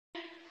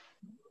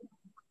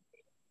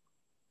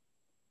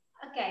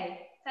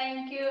Okay,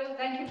 thank you.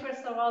 Thank you,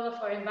 first of all,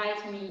 for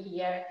inviting me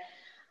here.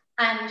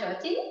 I'm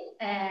Jyoti.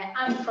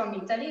 I'm from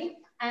Italy,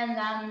 and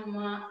I'm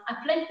a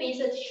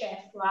plant-based chef.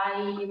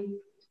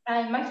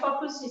 My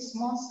focus is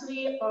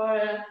mostly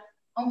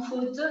on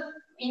food,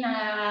 in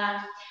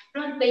a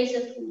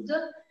plant-based food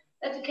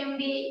that can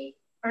be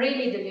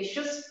really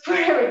delicious for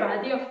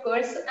everybody, of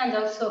course, and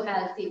also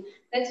healthy.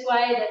 That's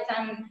why that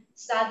I'm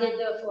studied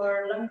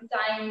for a long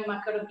time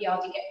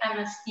macrobiotic.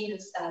 I'm still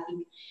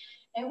studying.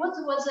 And what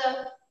was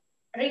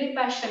really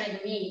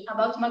passionate me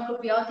about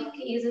macrobiotic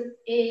is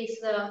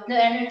the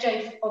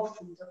energy of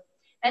food.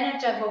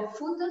 Energy of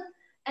food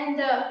and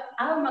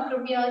our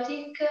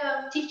macrobiotic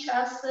teach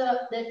us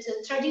that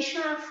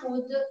traditional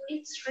food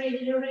it's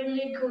really,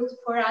 really good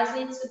for us.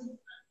 It's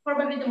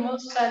probably the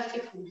most healthy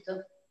food.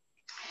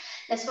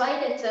 That's why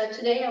that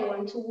today I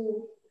want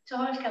to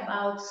talk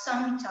about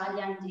some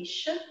Italian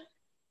dish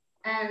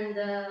and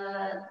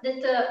that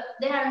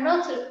they are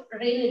not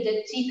really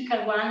the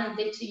typical one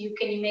that you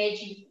can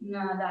imagine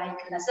like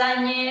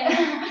lasagne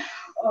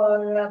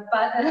or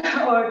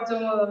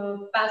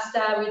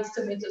pasta with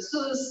tomato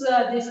sauce,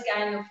 this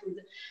kind of food.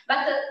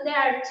 But they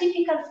are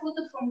typical food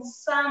from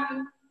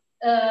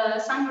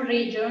some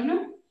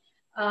region.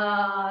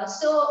 I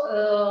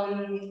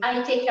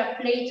take a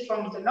plate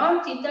from the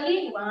North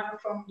Italy, one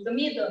from the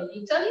middle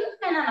Italy,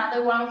 and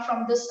another one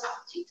from the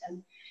South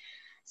Italy.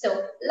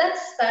 So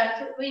let's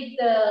start with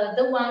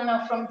the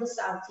one from the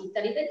South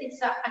Italy. That is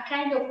a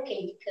kind of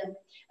cake,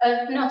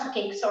 not a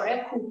cake, sorry,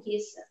 a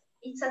cookies.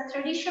 It's a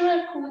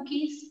traditional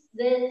cookies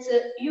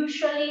that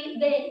usually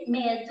they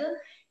made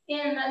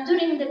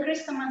during the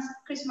Christmas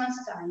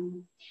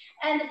time.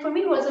 And for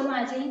me it was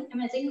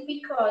amazing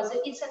because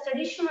it's a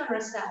traditional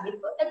recipe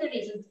and there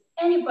isn't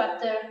any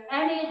butter,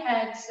 any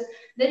eggs,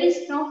 there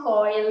is no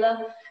oil,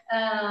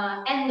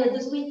 and the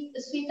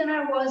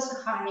sweetener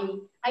was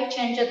honey. I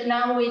changed it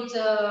now with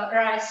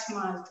rice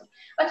malt.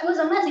 But it was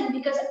amazing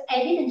because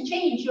I didn't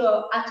change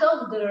at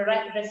all the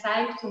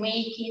recipe to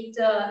make it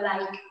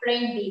like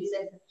plain based,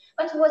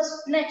 but it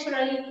was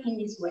naturally in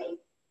this way.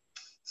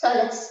 So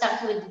let's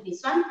start with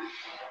this one.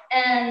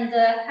 And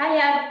I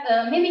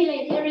have, maybe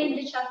later in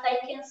the chat,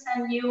 I can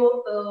send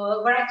you,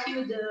 write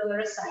you the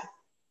recipe.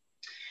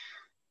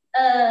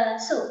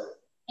 So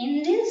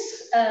in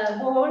this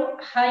bowl,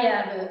 I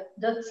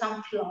have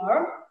some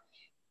flour,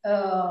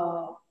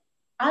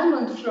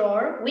 almond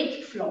flour,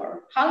 wheat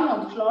flour,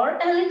 almond flour,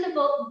 and a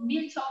little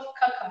bit of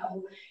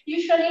cacao.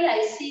 Usually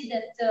I see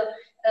that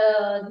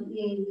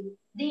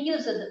they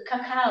use the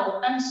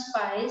cacao and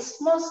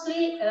spice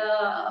mostly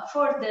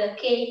for the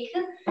cake,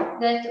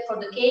 for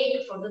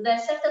the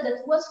dessert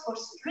that was for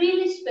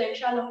really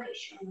special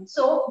occasion.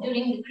 So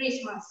during the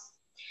Christmas.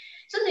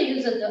 So they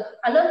used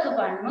a lot of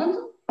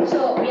almond.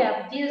 So we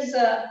have these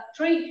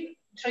three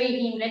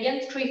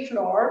ingredients, three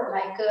flour,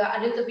 like a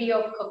little bit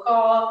of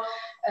cocoa,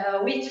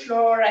 wheat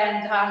flour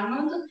and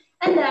almond.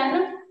 And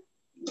then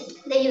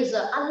they use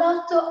a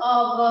lot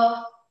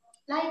of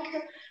like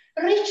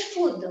rich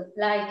food,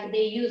 like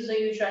they use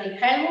usually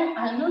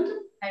almond.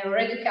 I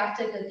already cut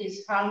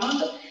this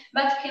almond,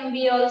 but can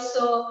be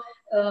also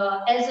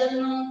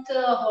hazelnut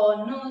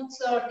or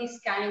nuts or this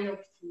kind of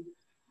food.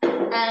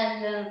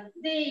 And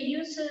they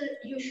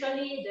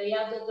usually they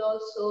added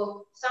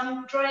also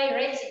some dry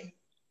resin.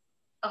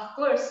 Of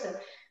course,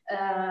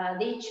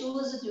 they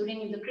choose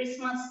during the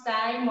Christmas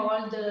time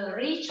all the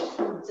rich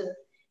food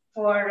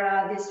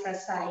for this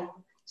recipe.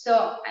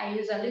 So I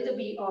use a little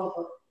bit of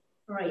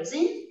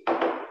resin,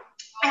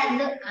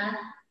 and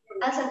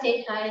as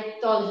I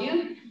told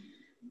you,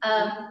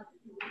 can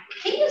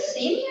you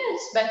see me?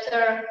 It's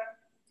better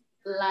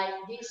like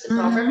this,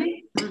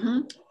 probably.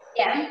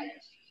 Yeah.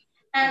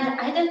 And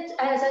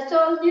as I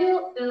told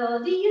you,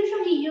 they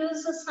usually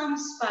use some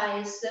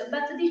spice,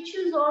 but they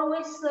choose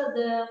always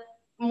the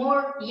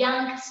more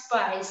young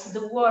spice,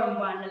 the warm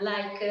one,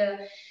 like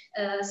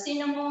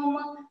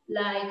cinnamon,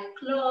 like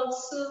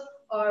cloves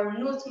or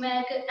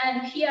nutmeg.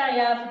 And here I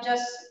have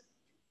just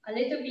a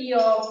little bit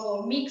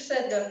of mixed,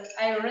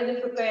 I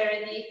already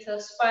prepared it,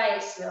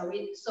 spice,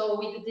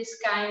 with this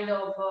kind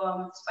of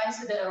spice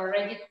that I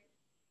already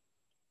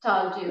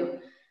told you.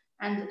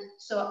 And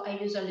so I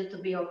use a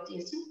little bit of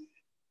this.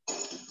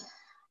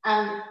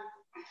 A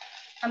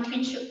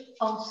pinch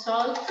of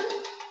salt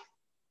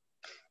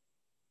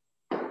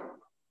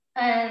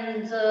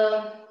and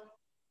a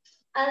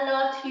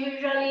lot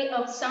usually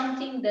of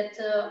something that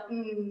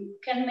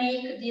can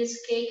make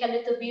this cake a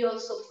little bit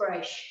also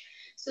fresh.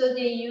 So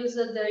they use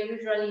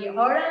usually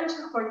orange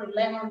or the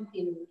lemon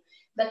peel.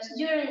 But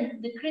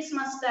during the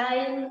Christmas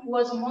time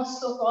was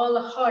most of all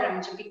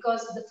orange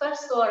because the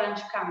first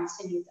orange comes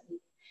in Italy.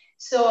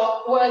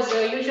 So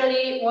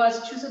usually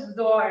was chosen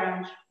the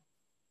orange.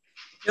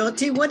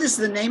 Jyoti, what is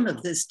the name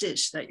of this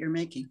dish that you're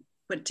making?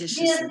 What dish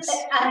is this?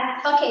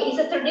 Okay, it's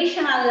a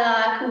traditional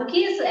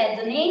cookies, and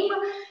the name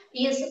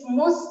is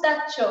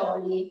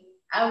mustaccioli.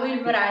 I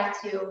will write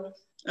you.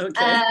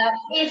 Okay.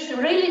 It's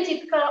really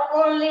typical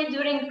only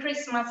during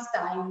Christmas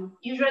time.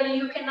 Usually,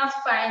 you cannot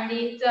find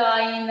it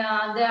in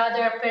the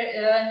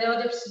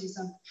other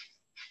season.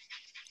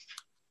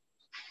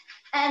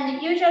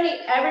 And usually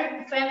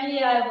every family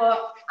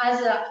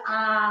has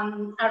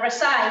a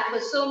recipe.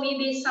 So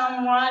maybe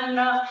someone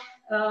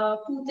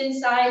put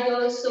inside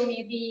also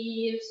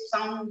maybe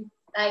some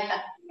like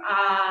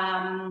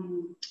a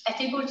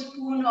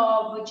tablespoon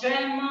of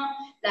jam,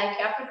 like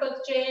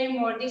apricot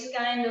jam or this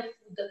kind of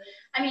food.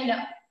 I mean,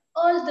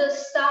 all the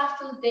stuff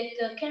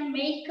that can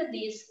make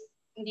this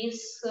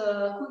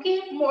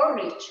cookie more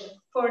rich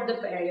for the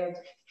period.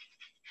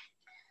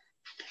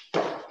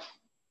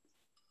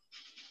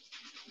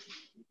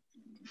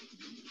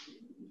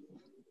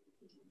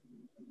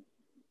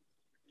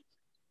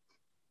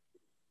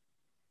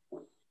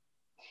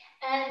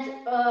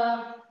 And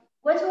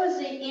what was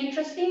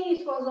interesting,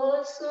 it was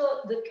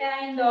also the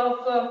kind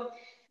of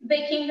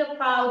baking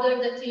powder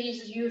that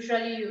is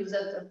usually used.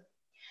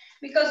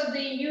 Because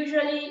they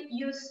usually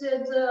use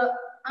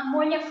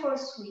ammonia for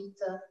sweet.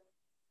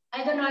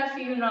 I don't know if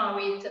you know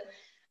it,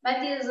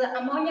 but is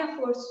ammonia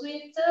for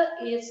sweet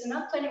is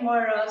not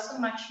anymore so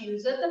much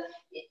used.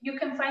 You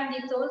can find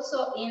it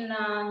also in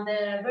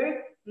the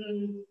very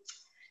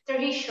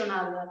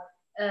traditional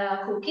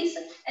cookies,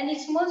 and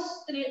it's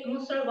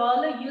most of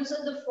all used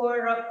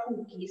for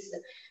cookies.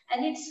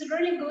 And it's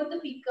really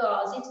good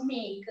because it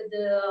makes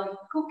the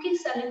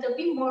cookies a little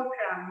bit more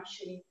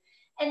crunchy.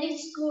 And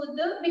it's good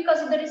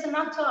because there is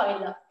not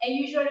oil. And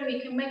usually we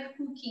can make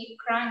cookie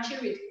crunchy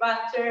with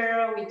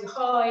butter, with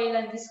oil,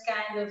 and this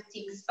kind of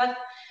things. But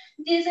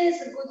this is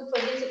good for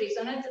this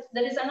reason. And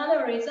there is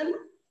another reason.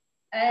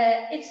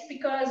 It's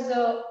because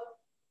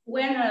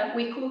when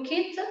we cook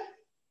it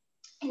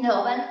in the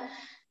oven,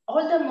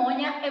 all the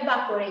ammonia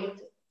evaporate,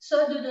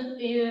 so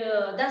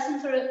it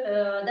doesn't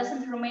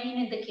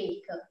remain in the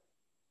cake.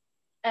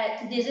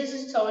 This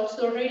is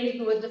also really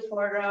good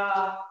for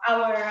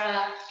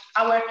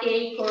our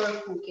cake or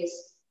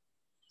cookies.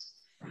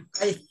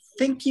 I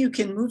think you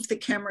can move the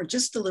camera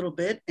just a little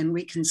bit and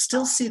we can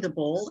still see the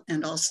bowl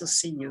and also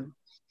see you.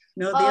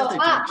 No, the other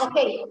direction.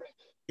 Okay.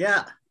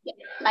 Yeah.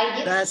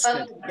 Like this? That's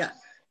good. Yeah,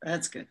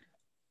 that's good.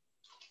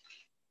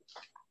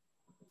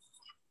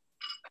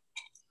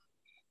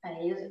 I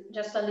use it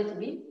just a little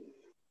bit.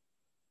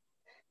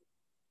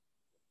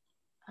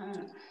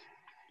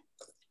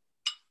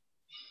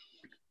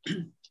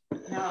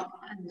 No,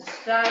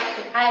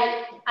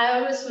 I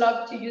always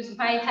love to use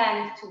my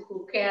hand to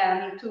cook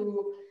and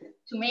to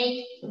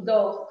make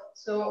dough.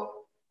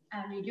 So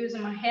I will use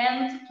my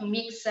hand to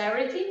mix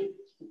everything.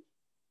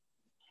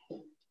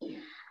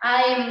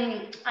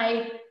 I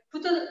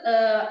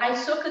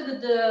soaked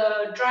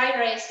the dry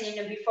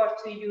resin before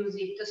to use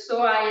it.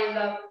 So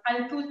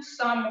I'll put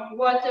some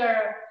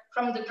water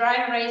from the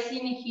dry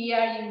resin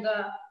here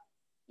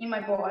in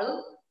my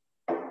bowl.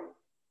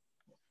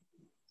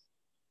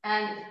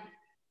 And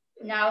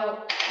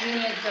now we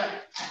need the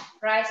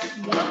rice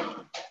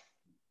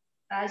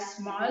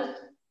malt.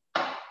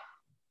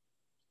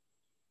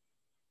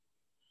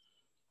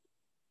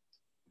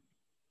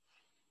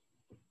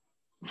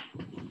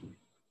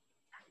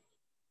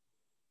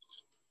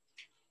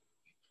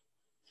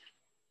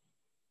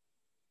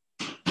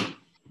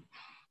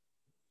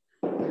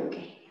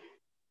 Okay.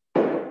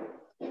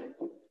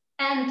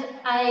 And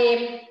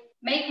I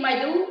make my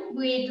dough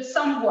with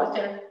some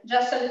water,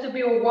 just a little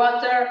bit of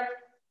water.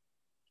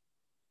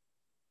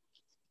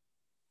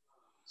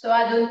 So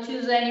I don't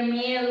use any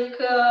milk,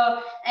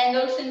 and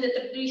also in the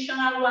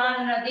traditional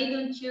one, they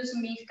don't use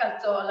milk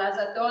at all. As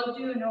I told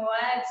you, no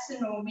eggs,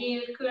 no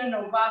milk,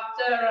 no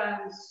butter,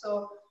 and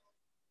so.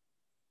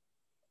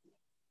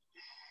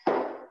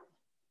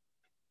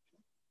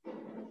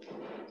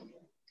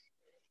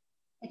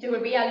 It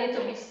will be a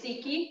little bit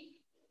sticky.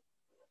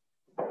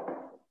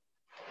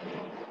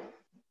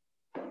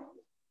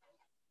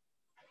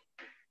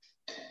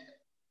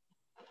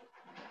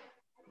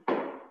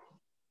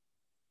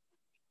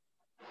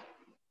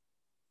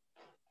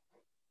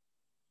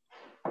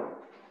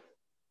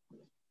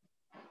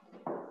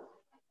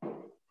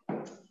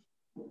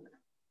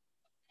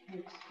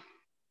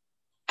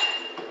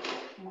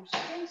 More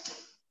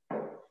space.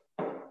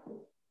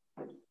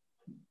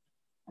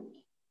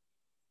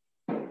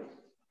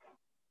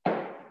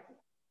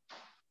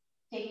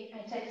 I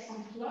take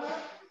some flour.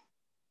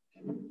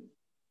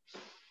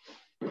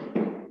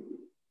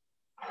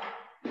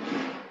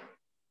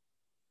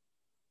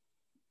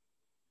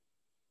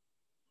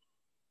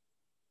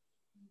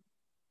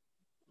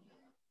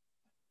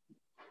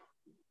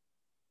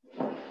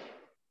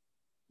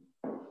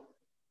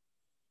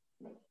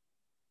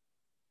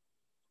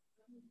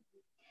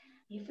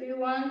 If you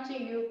want,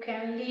 you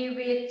can leave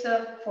it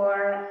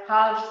for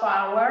half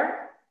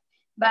hour,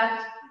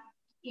 but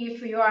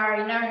if you are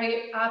in a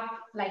hurry up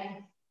like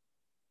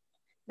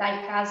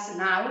us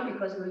now,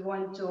 because we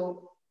want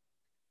to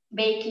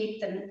bake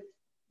it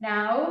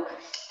now,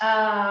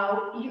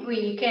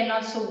 we can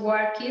also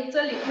work it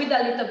with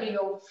a little bit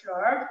of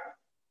flour.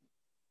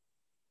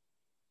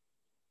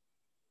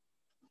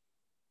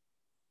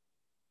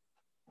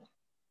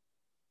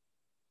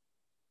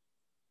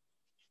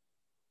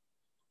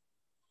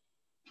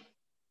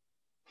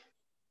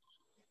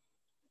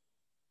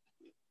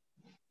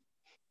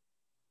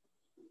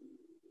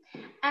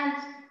 And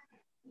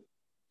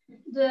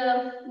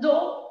the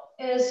dough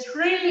is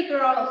really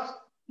gross,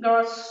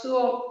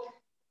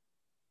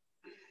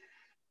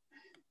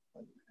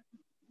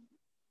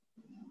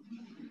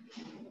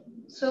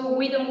 so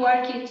we don't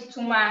work it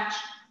too much.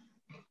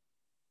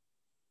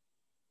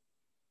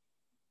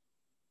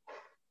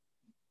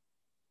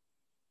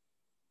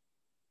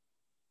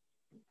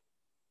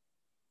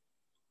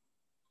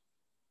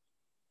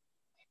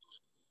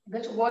 I'm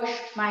going to wash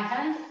my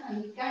hands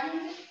and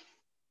coming.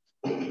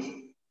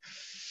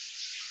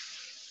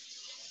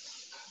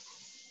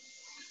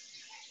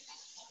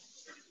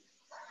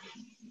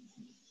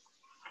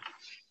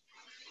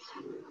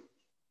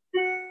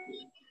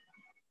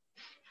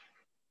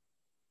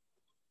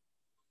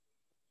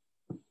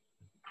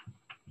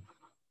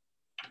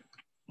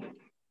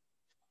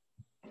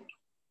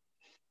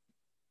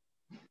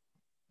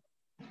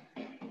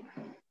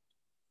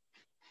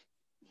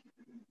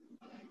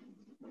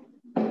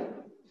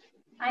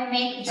 I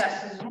make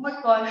just a small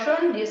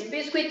portion. These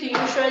biscuits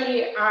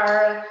usually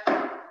are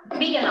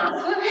big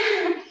enough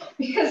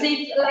because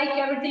it's like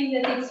everything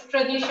that is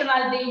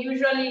traditional. They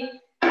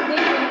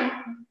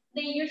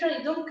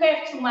usually don't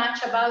care too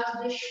much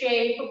about the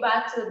shape,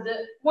 but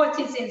what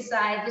is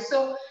inside.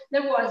 So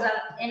there was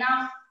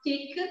enough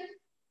thick.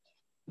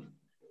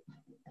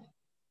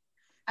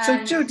 So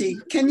Jyoti,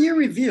 can you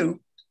review?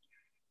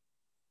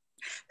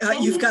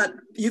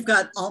 You've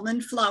got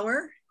almond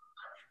flour,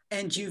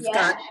 and you've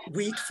got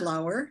wheat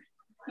flour,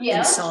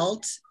 and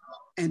salt,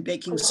 and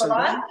baking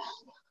soda,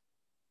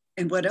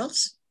 and what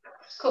else?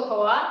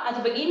 Cocoa. At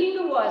the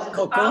beginning was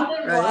cocoa,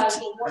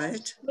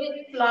 right.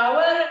 Wheat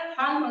flour,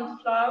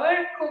 almond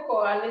flour,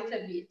 cocoa a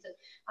little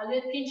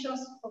pinch of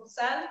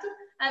salt,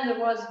 and there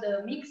was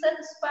the mixed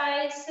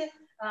spice,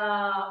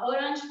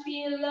 orange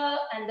peel,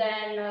 and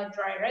then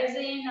dry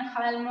resin,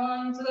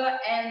 almond,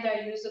 and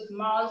I used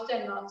malt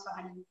and not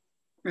honey.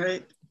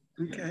 Right.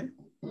 Okay.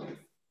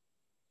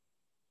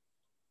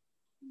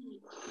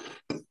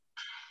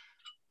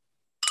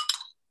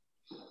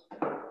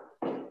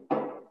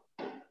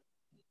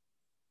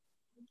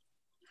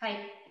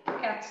 I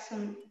cut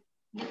some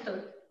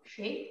little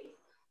shape.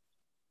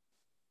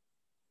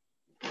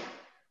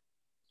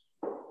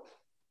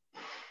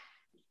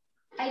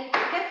 I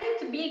cut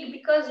it big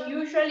because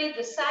usually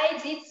the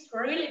size is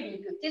really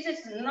big. This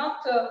is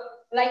not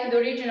like the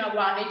original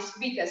one, it's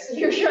biggest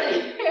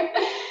usually.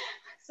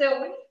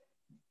 So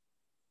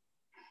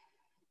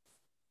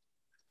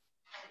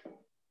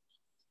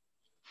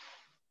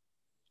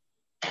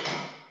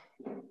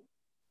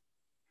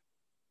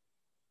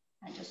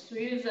I just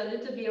use a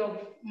little bit of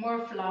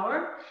more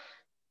flour.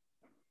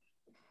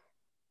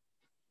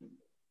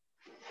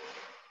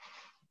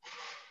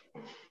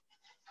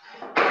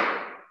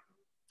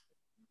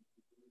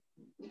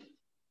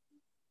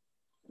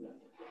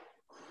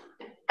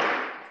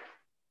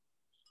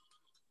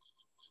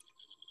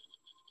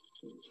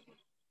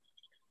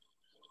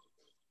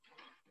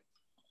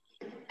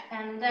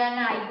 And then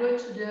I go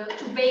to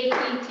bake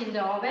it in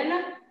the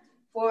oven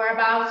for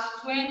about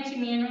 20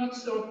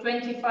 minutes or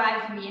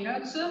 25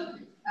 minutes.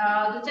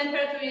 The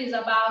temperature is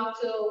about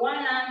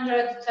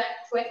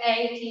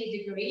 180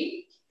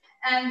 degrees.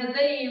 And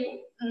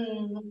they,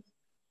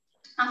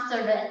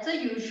 after that,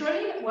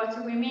 usually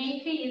what we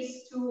make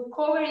is to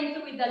cover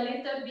it with a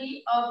little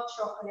bit of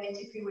chocolate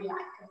if you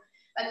like.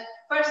 But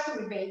first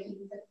we bake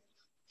it.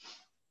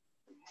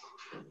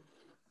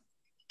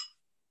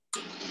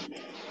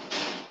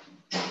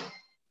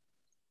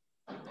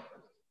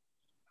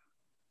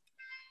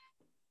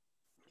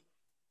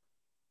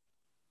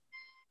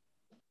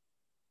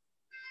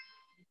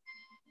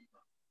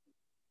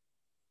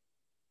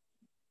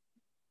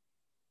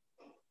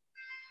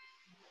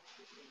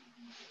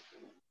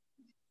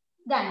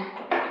 Then,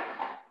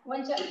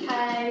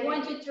 I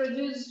want to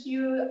introduce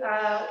you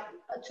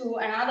to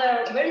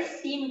another very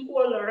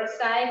simple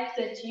recipe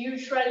that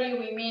usually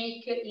we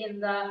make in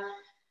the,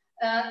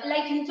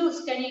 like in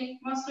Tuscany,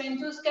 mostly in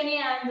Tuscany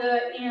and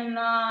in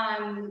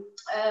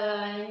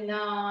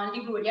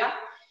Liguria,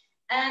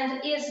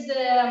 and is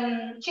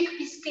the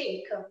chickpeas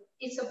cake.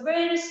 It's a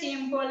very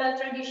simple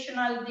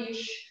traditional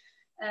dish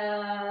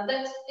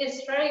that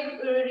is really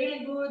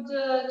good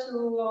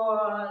to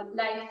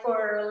like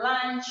for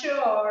lunch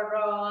or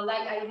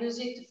like I use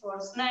it for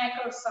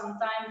snack or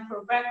sometimes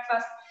for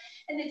breakfast.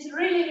 And it's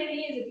really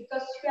easy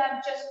because you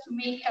have just to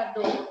make a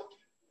dough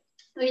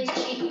with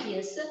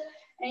chickpeas.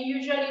 And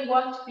usually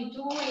what we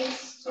do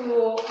is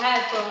to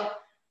have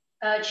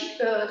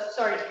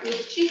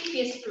with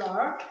chickpeas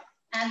flour.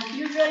 And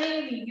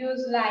usually we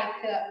use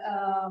like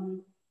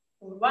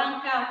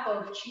 1 cup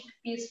of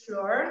chickpeas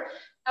flour,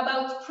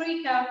 about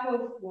 3 cups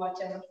of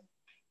water.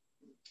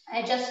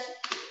 I just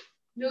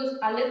use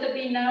a little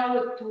bit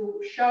now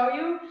to show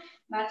you,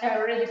 but I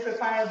already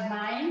prepared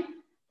mine.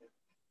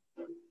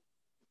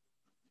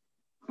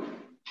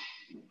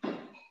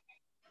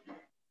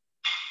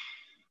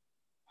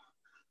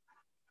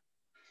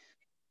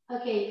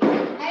 Okay,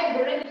 I have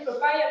already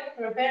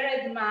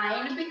prepared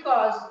mine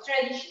because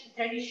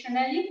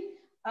traditionally,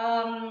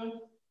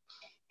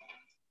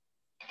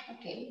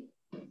 okay.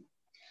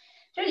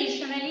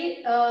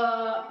 Traditionally,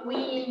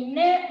 we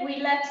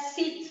let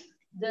sit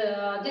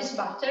this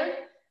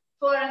butter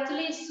for at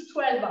least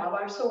 12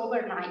 hours, so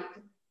overnight,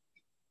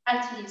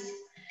 at least.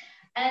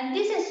 And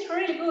this is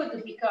really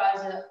good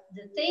because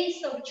the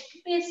taste of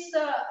chickpeas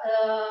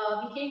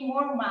became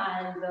more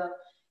mild.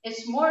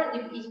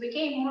 It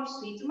became more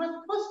sweet. But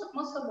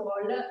most of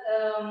all,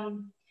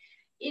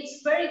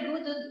 it's very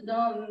good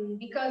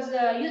because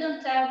you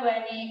don't have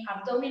any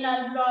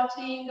abdominal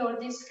bloating or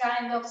this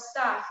kind of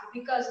stuff,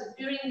 because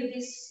during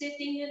this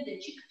sitting, the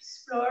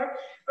chickpeas flour,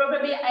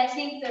 probably I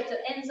think that the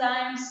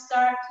enzymes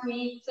start to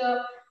eat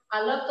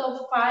a lot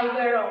of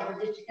fiber of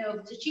the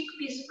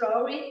chickpeas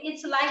flour.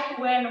 It's like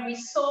when we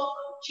soak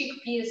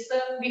chickpeas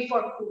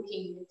before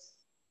cooking it.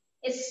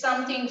 It's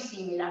something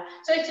similar.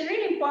 So it's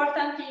really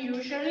important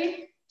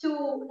usually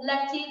to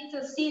let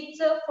it sit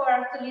for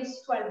at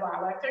least 12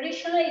 hours.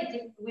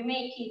 Traditionally, we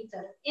make it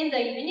in the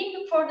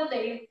evening for the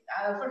day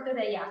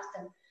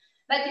after.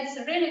 But it's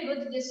really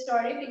good, this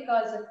story,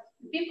 because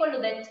people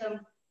that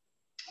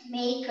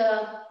make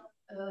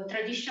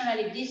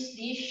traditionally this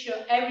dish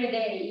every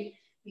day,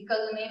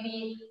 because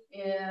maybe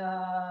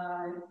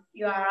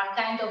you are a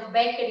kind of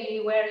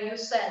bakery where you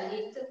sell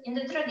it, in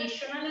the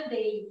traditional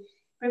they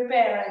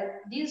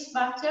prepare this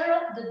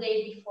butter the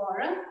day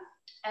before,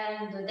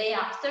 and the day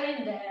after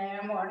in the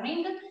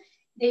morning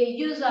they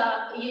use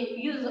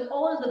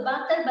all the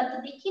butter,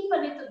 but they keep a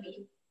little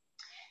bit,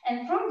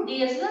 and from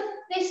this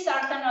they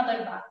start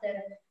another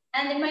butter.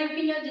 And in my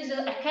opinion, this is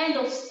a kind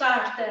of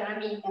starter, I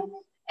mean,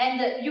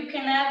 and you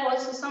can have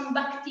also some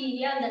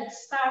bacteria that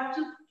start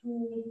to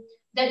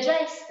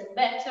digest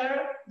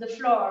better the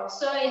flour.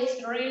 So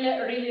it's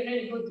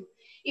really good.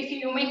 If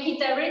you make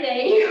it every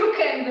day, you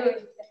can do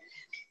it.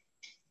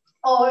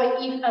 Or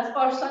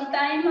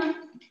sometimes,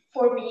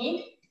 for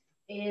me,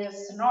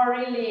 is not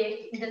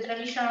really in the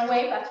traditional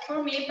way, but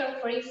for me,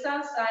 for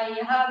instance, I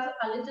have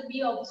a little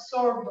bit of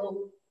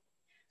sourdough.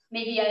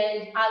 Maybe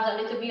I add a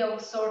little bit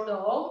of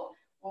sourdough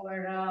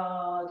or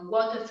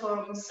water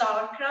from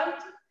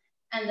sauerkraut,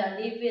 and I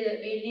leave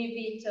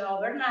it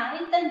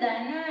overnight, and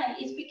then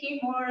it became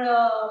more.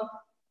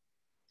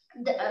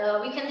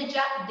 We can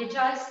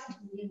digest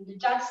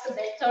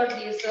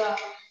better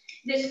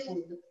this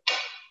food.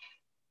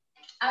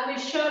 I will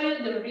show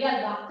you the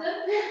real butter.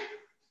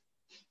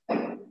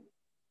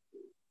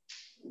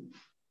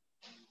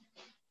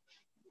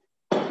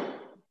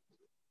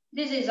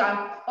 This is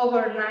our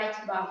overnight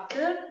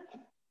butter.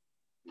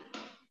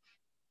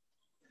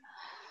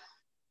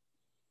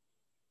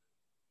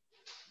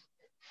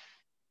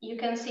 You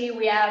can see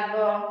we have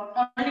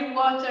only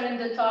water in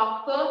the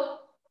top,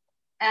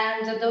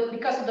 and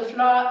because the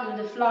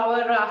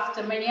flour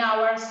after many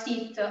hours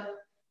sit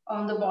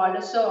on the bowl.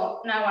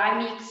 So now I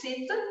mix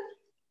it,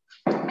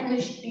 and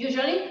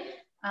usually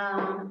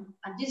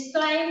at this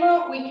time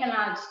we can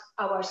add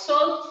our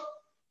salt,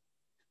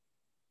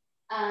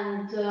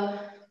 and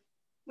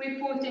we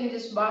put in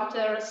this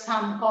butter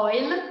some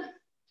oil.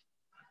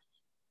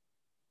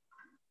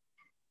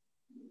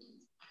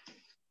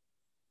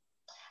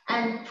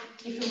 And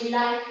if we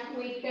like,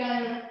 we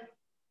can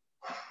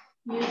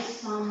use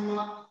some,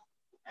 I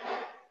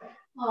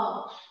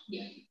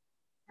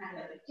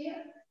have it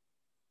here.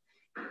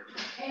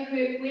 If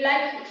we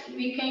like,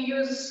 we can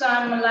use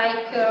some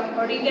like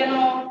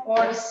oregano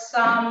or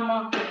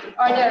some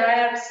other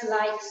herbs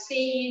like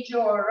sage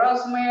or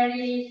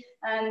rosemary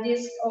and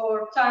this,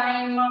 or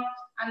thyme.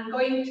 I'm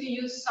going to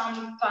use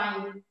some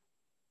thyme,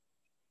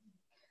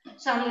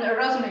 some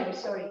rosemary,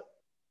 sorry.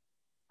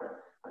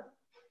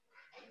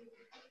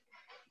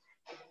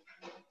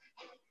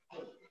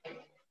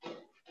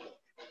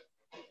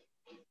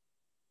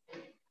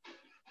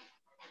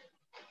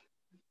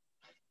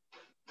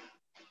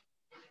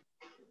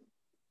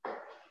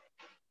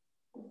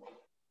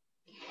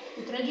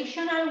 The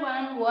traditional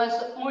one was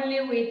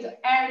only with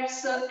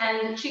herbs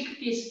and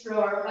chickpeas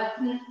flour, but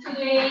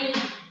today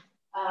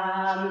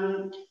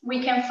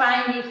we can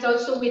find it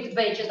also with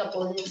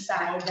vegetables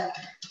inside.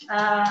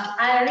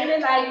 I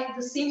really like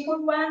the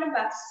simple one,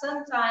 but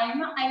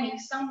sometimes I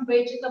mix some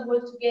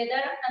vegetables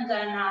together and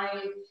then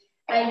I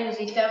use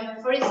it.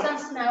 For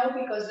instance, now,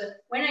 because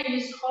when I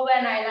use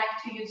oven, I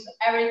like to use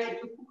everything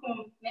to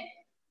cook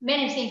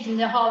many things in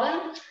the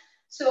oven.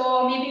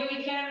 So maybe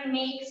we can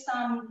make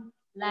some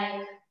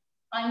like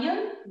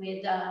onion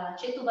with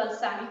aceto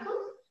balsamico,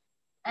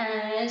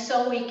 and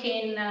so we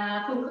can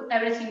cook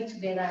everything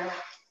together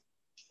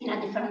in a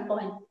different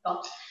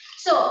pot.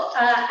 So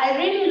I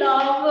really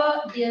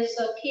love this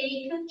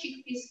cake,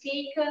 chickpeas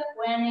cake,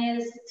 when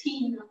it's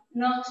thin,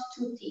 not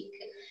too thick.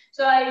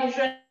 So I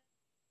usually,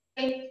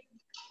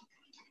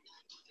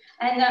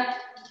 and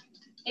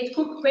it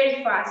cooks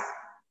very fast.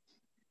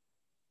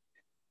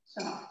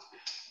 So.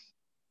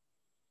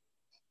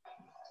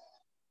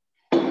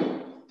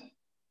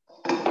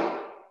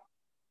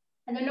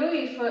 I don't know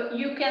if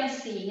you can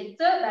see it,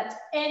 but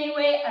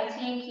anyway, I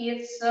think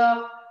it's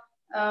about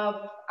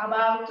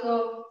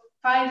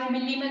 5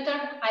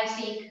 millimeter. I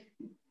think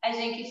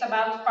it's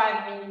about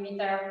 5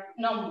 millimeter,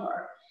 no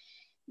more.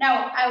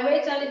 Now I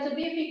wait a little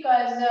bit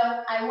because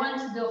I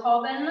want the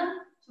oven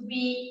to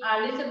be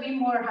a little bit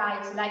more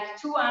high, like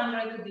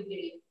 200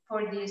 degrees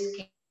for this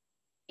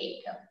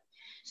cake.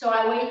 So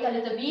I wait a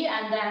little bit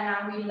and then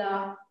I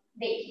will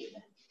bake it.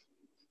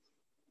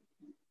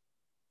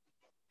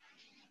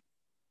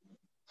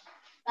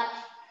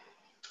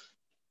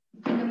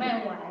 In the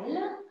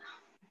meanwhile,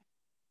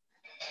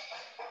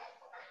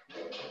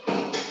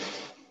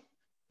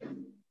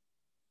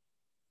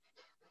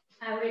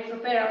 I will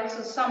prepare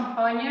also some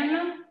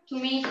onion to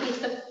make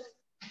it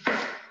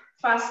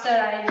faster.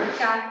 I will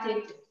cut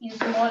it in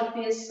small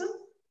pieces.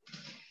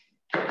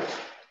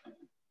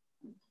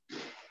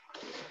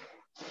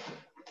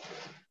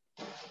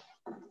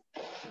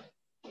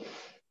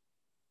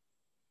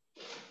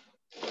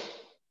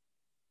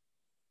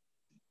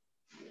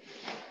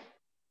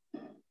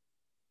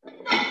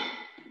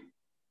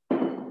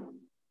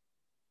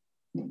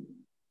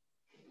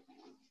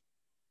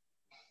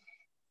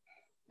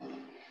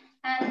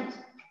 And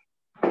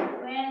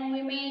when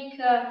we make,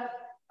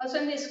 also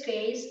in this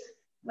case,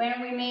 when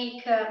we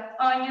make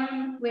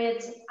onion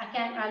with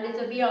a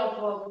little bit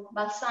of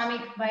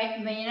balsamic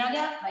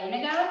vinegar,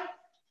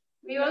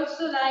 we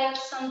also like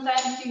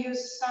sometimes to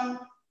use some,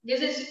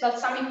 this is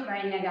balsamic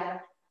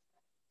vinegar.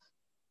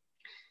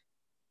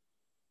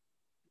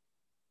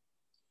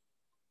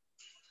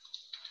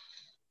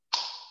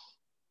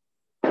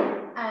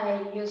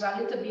 I use a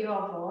little bit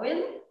of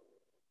oil.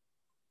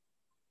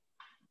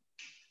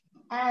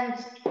 And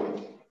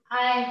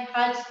I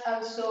add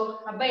also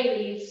a bay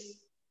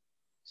leaves.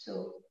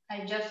 So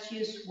I just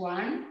use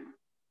one.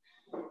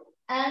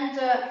 And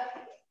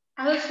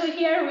also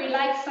here we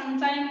like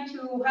sometimes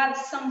to add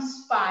some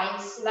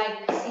spice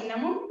like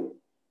cinnamon.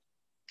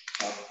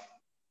 So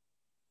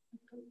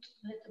put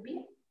a little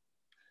bit.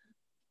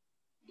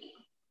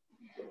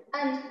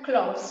 And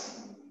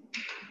cloves.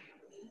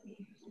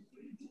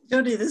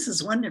 Jyoti, this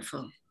is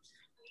wonderful.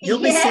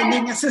 You'll be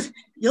sending us,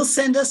 you'll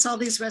send us all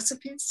these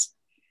recipes?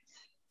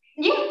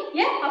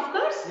 Yeah, of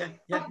course.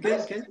 Yeah,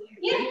 good.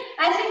 Yeah,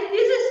 I think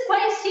this is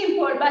quite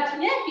simple, but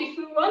yeah, if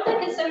you want, I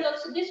can send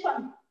also this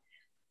one.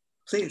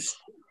 Please.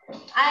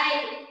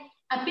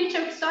 A pinch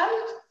of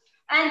salt,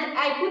 and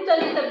I put a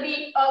little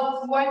bit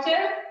of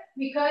water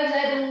because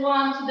I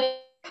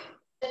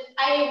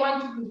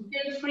want to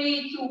feel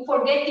free to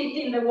forget it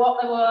in the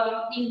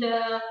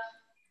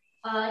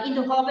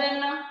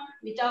oven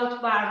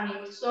without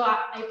burning. So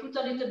I put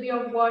a little bit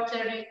of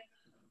water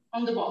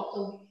on the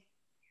bottom.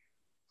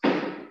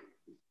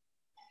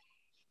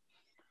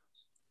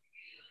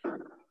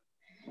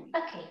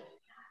 Okay.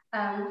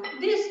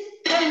 This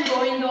can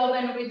go in the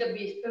oven with the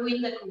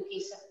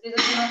cookies. This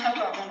is not a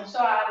problem. So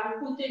I will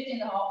put it in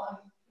the oven.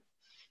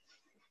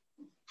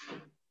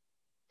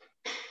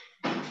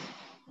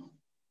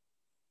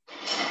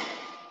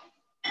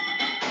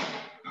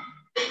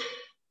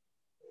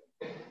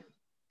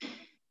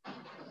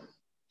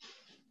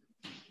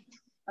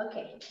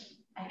 Okay,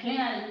 I clean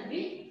a little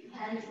bit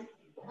and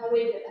I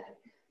will do that.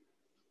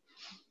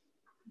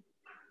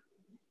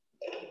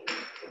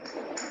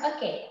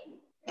 Okay,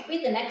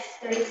 with the next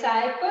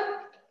recipe,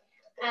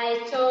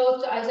 as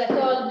I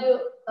told you,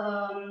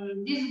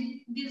 this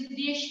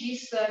dish,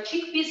 this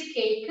chickpeas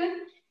cake,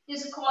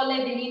 is called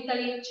in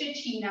Italy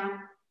cecina.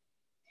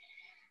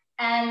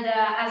 And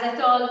as I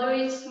told you,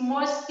 it's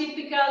most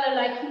typical,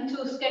 like in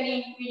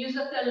Tuscany. We use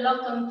it a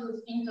lot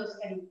in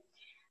Tuscany.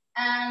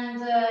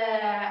 And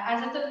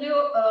as I told you,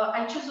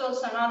 I choose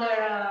also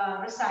another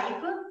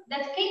recipe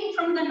that came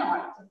from the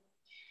north.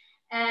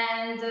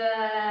 And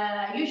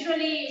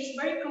usually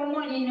it's very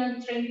common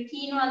in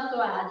Trentino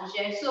Alto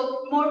Adige,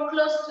 so more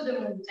close to the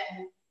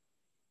mountain.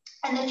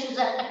 And I choose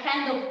a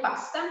kind of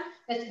pasta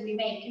that we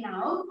make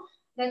now,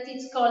 that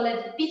is called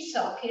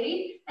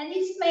pizzoccheri, and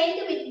it's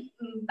made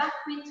with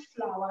buckwheat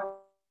flour.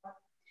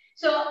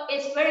 So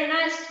it's very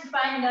nice to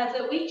find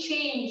that we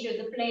change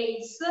the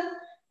place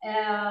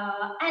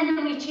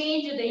and we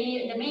change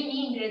the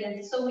main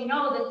ingredients. So we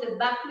know that the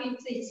buckwheat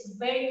is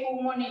very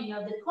common in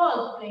the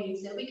cold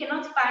place. We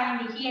cannot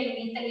find it here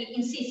in Italy,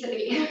 in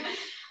Sicily.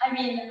 I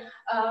mean,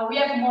 we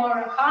have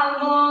more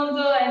almond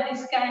and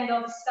this kind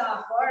of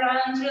stuff,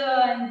 orange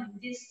and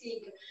this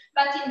thing.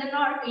 But in the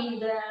North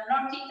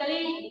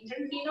Italy, in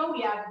Trentino,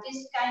 we have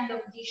this kind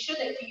of dish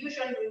that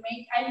usually we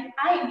make.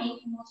 I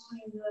make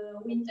mostly in the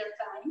winter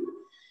time,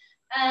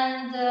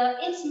 and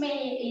it's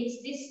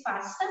this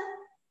pasta.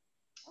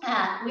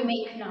 We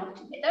make now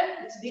together.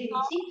 It's very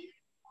easy.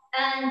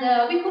 And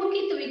we cook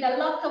it with a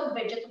lot of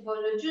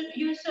vegetables,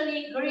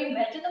 usually green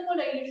vegetable,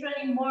 and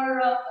usually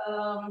more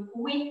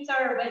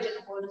winter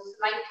vegetables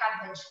like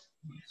cabbage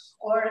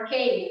or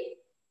kale.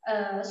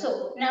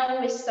 So now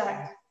we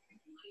start.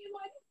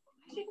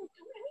 I didn't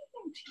do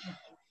anything to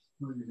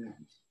you.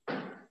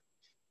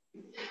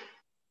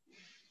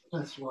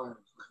 That's why.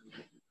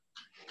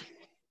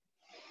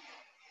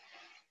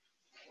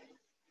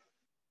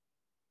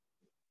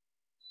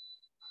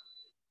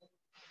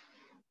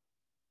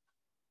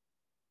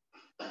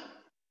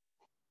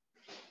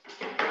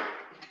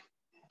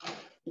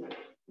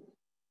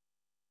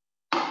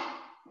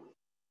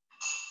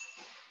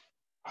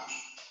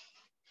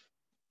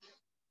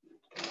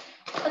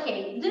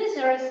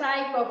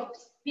 recipe of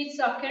wheat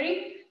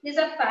sockery is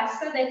a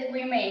pasta that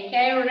we make.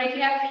 I already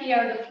have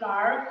here the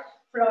flour.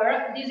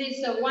 This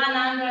is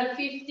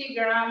 150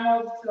 grams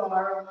of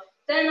flour.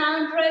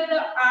 100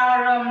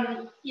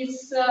 are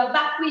is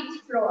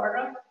buckwheat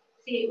flour.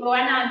 See,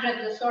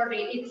 100,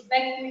 sorry, it's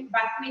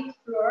buckwheat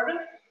flour,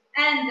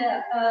 and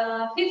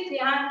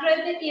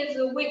 1500 is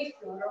wheat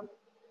flour.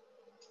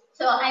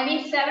 So I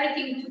mix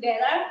everything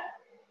together,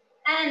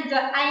 and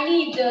I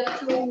need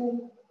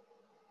to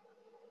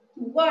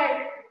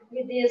work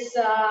with this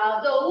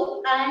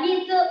dough. I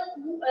need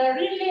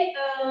really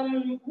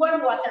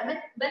warm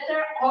water,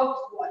 better hot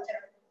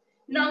water,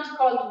 not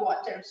cold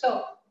water.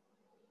 So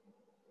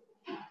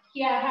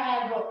here I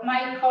have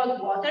my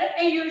cold water,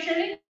 and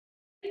usually,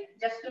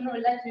 just to know,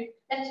 let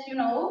you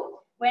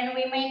know, when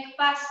we make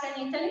pasta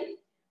in Italy,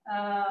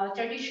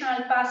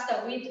 traditional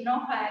pasta with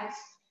no eggs,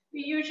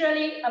 we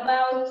usually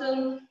about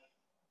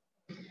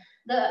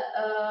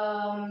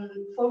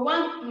for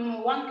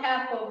one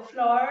cup of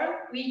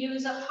flour, we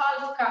use a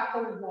half cup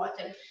of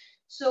water.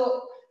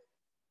 So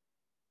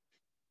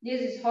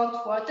this is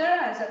hot water,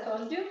 as I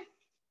told you.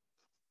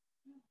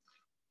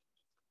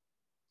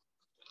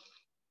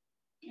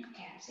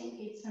 Okay, I think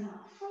it's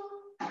enough.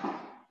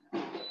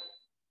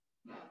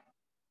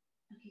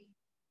 Okay.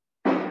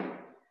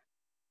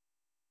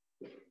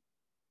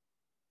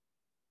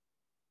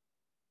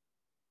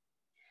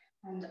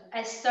 And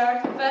I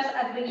start first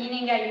at the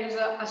beginning, I use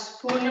a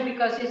spoon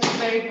because it's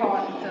very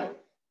hot.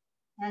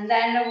 And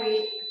then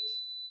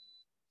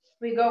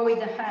we go with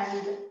the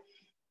hand.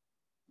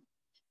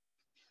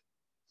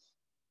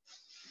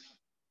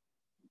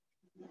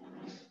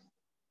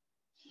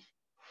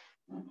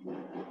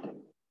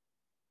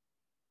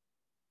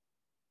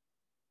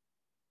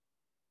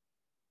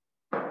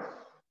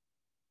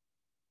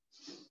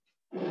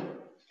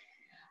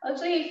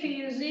 Also, if you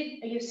use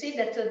it, you see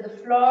that the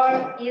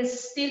flour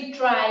is still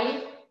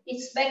dry.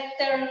 It's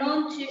better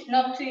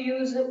not to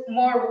use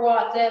more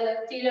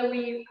water till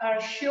we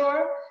are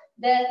sure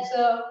that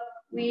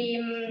we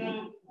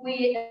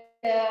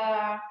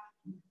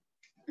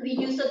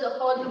use the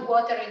hot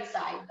water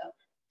inside.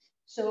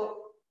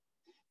 So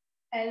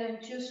I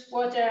don't use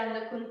water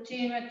and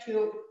continue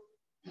to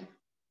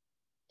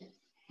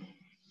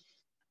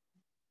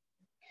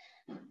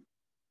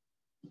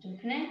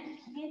connect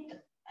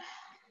it.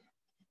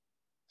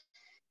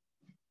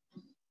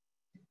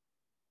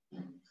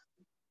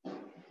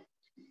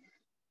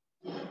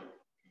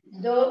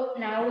 Dough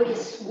now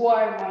is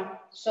warm,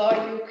 so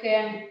you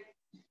can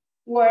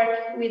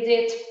work with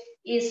it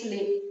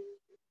easily.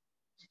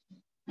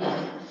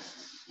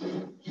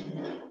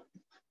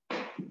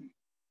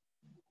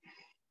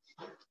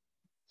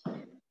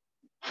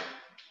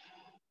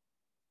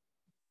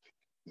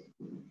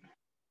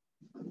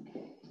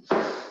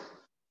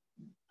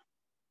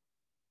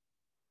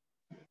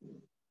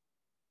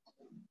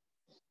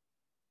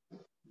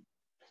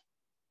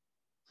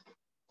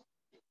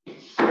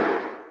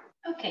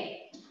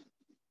 Okay,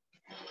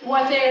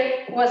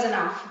 water was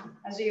enough,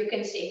 as you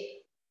can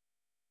see.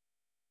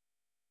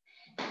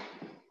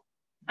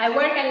 I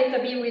work a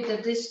little bit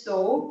with this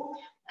dough,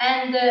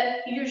 and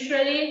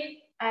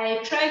usually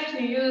I try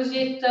to use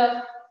it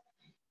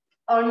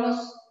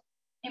almost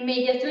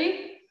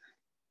immediately,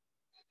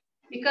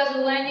 because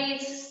when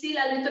it's still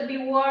a little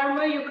bit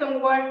warmer, you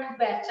can work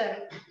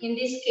better. In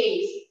this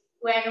case,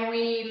 when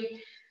we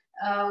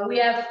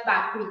have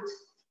buckwheat.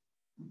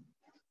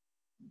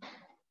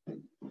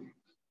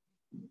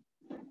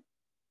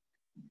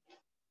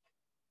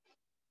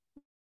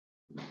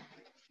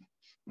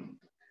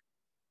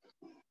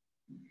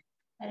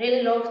 I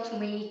really love to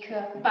make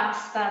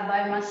pasta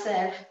by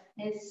myself.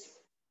 It's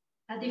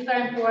a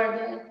different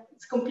world.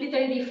 It's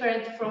completely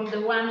different from the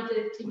one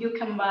that you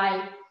can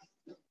buy.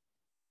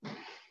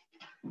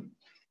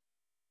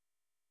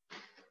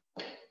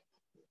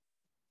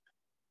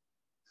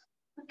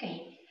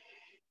 Okay.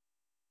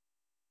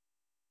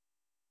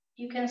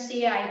 You can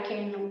see I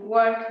can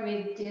work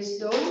with this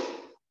dough.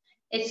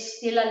 It's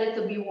still a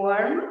little bit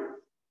warm.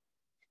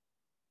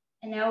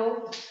 And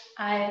now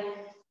I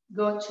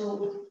go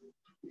to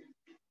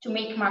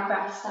make my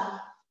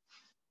pasta.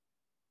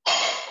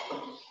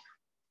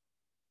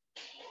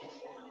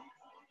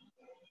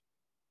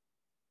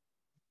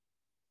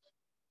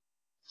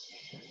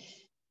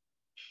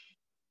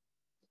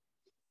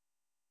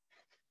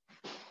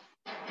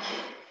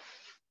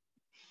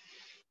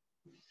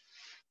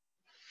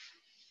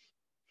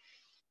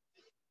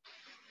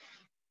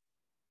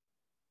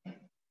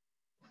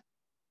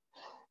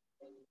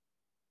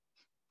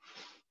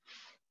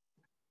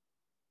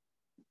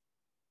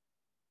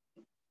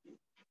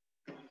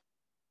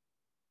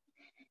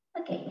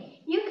 Okay,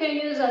 you can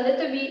use a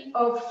little bit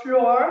of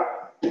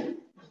flour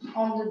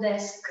on the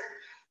desk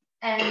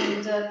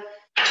and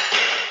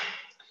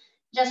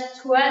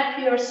just to help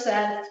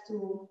yourself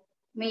to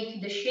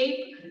make the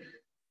shape.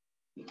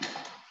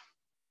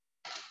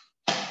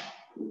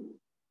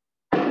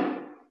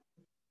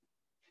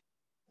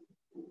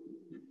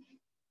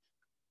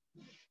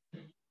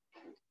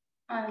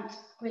 And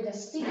with a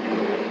stick,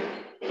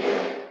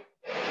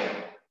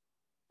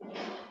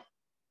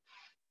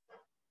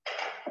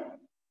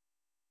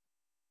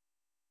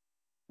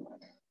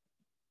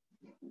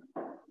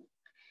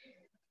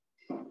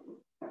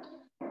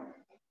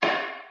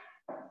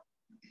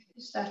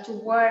 You start to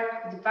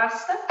work the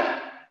pasta.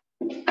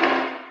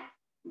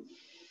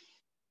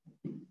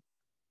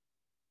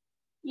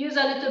 Use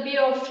a little bit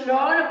of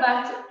flour,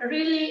 but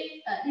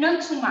really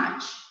not too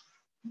much.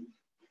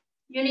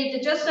 You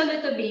need just a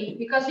little bit,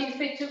 because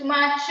if it's too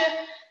much,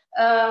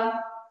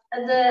 at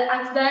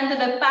the end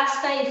the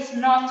pasta is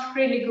not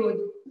really good.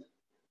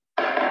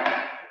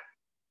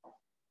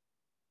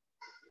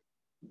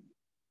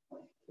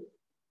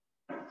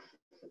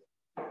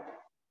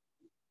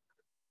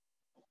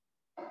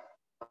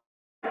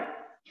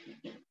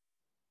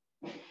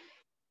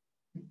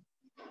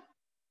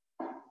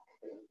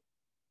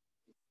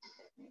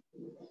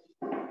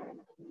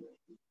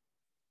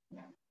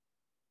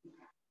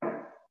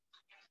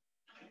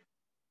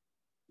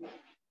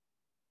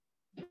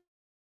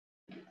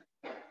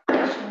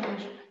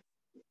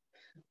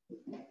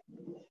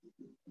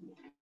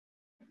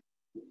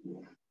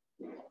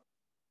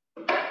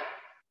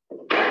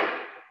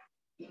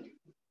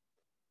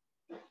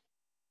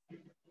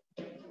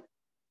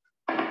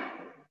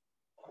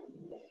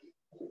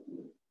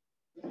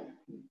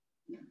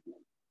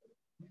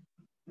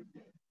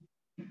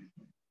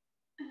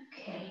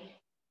 Okay.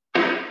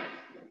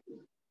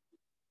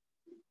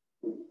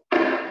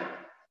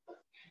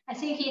 I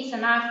think it's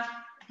enough.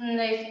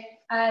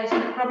 I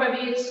think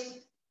probably it's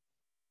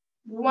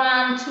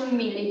 1-2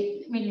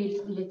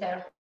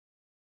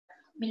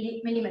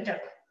 millimeter.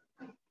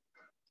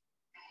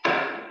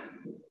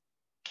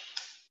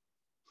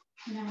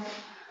 Now,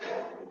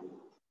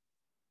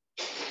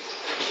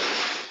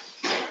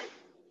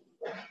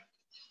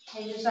 I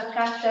use a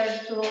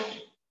cutter to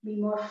be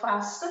more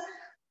fast.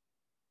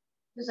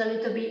 Use a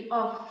little bit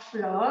of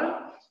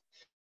flour.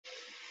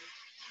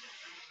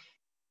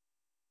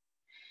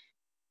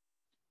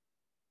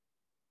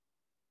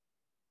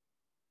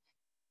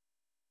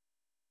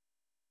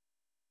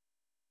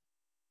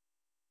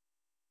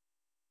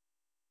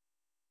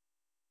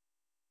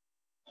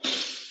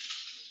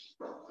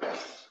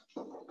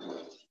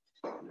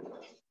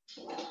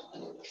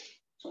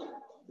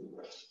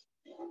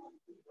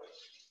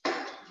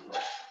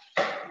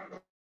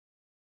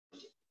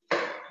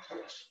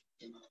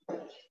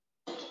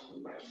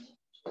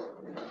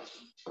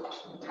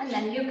 And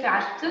then you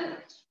cut.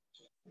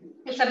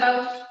 It's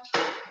about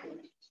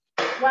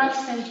 1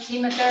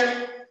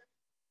 centimeter,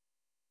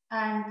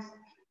 and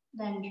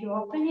then you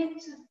open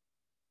it.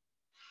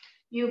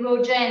 You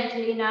go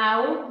gently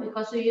now,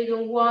 because you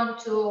don't want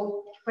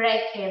to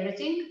break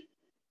everything.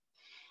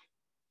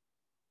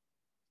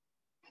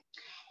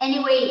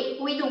 Anyway,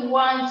 we don't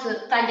want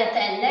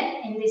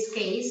tagliatelle in this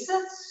case,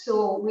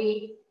 so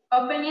we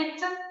open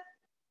it.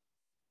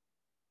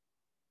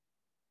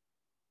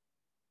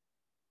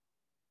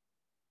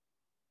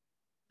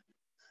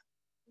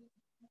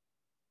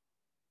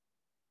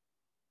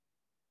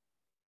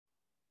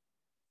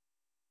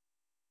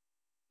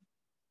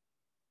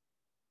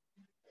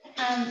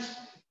 And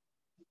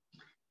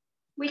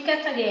we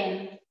cut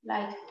again,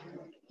 like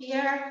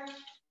here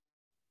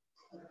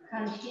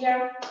and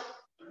here.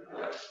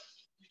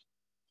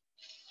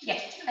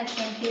 Yes, I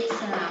think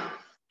it's enough.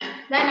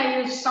 Then I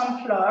use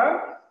some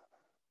flour.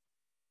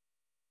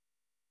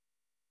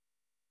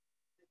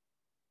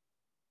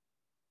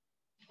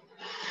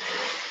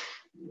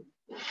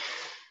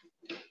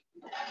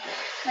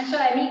 And so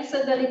I mix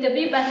it a little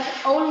bit,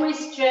 but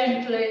always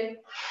gently.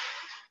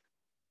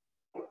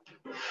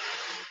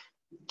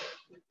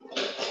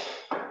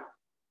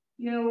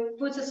 You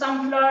put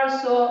some flour,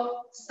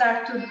 so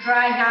start to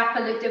dry up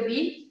a little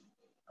bit.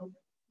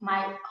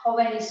 My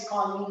oven is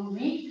calling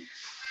me.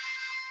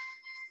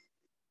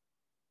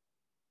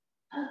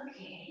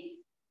 Okay.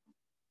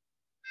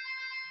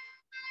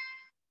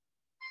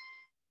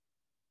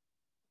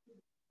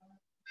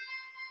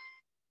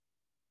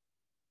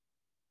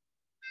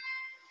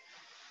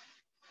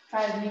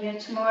 Five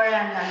minutes more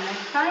and I'm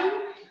fine.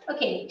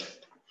 Okay.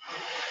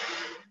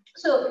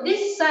 So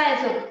this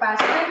size of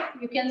pasta,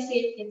 you can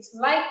see it's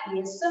like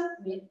this,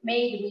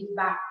 made with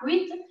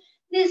buckwheat.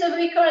 This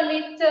we call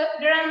it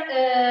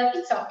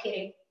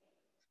pizzoccheri.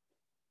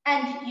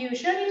 And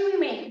usually we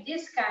make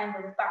this kind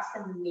of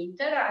pasta in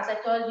winter. As I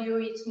told you,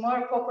 it's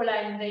more popular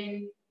in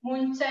the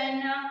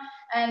mountain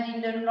and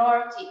in the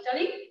North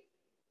Italy.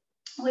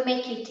 We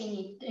make it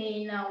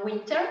in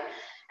winter,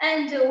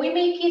 and we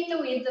make it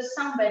with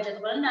some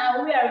vegetable.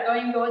 Now we are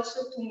going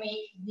also to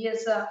make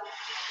this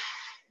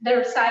the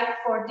recipe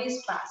for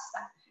this pasta.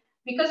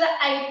 Because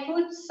I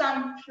put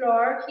some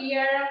flour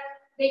here,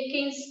 they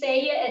can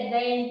stay and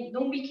they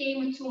don't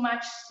become too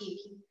much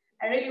sticky.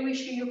 I really wish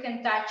you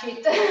can touch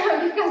it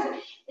because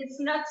it's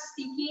not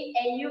sticky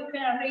and you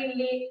can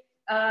really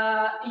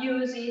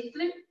use it,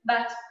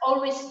 but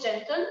always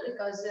gentle,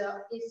 because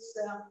it's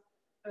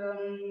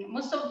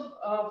most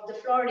of the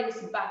flour is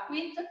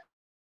buckwheat,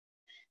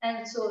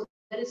 and so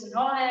there is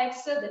no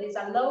eggs, there is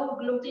a low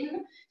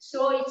gluten,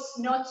 so it's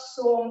not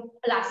so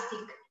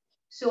plastic.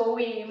 So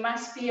we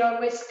must be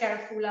always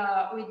careful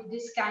with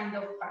this kind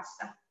of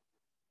pasta.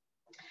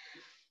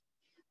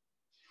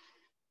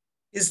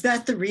 Is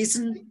that the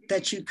reason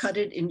that you cut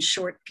it in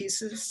short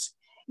pieces?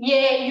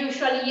 Yeah,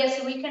 usually,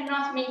 yes, we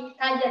cannot make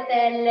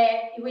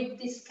tagliatelle with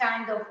this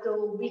kind of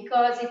dough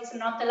because it's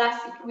not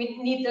elastic. We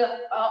need,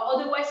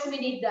 otherwise we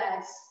need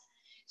less.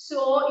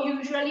 So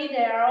usually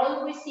they are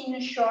always in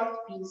a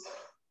short piece.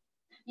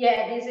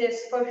 Yeah, this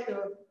is for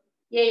sure.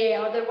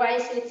 Yeah,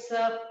 otherwise it's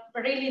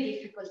really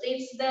difficult.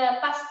 It's the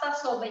pasta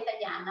soba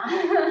italiana.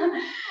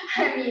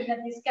 I mean,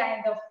 this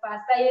kind of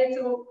pasta.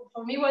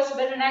 For me, it was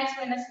very nice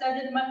when I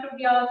studied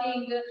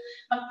macrobiotic,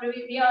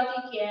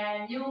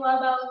 and knew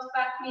about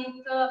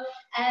buckwheat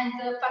and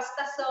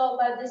pasta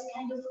soba, this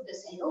kind of food. I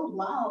say, oh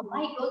wow,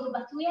 my God,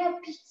 but we have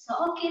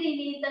pizzoccheri in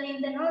Italy,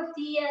 in the North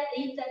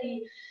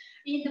Italy,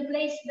 in the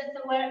place that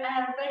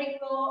are very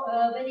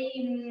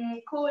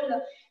cool.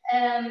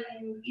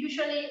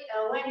 Usually,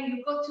 when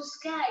you go to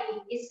Sky,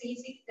 it's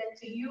easy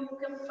that you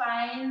can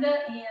find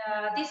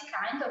this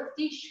kind of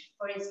dish,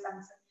 for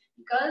instance,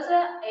 because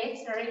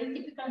it's really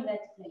typical in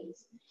that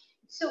place.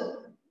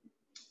 So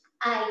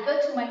I go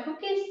to my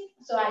cookies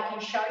so I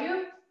can show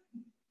you.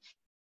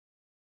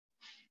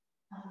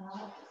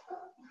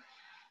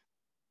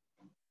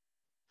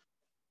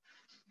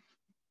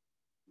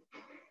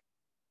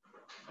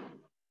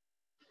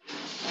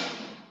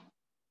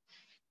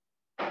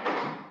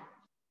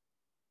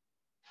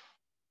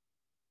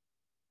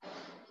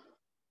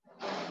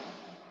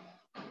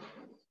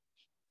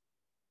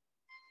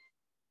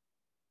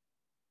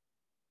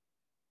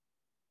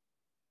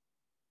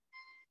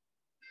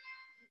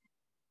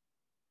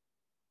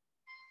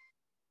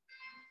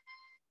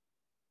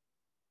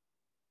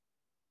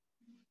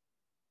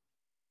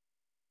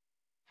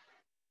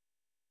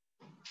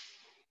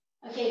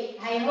 Okay,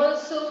 I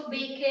also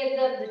baked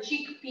the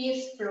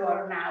chickpeas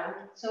flour now.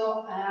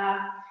 So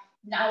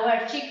our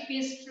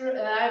chickpeas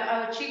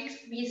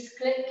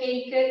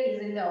cake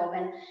is in the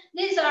oven.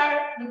 These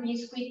are the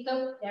biscuits.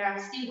 They are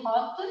still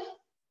hot.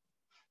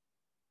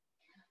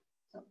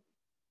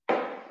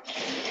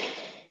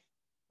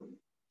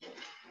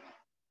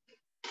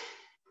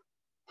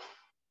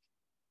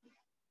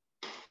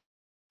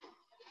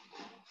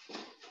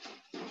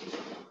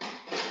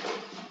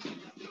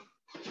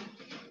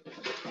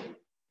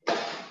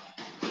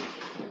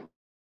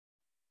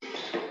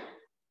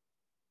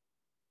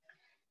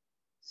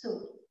 So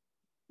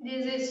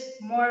this is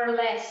more or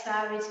less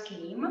how it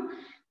came.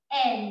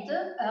 And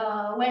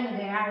when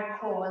they are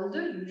cold,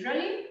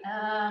 usually,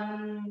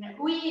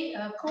 we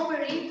cover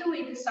it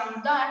with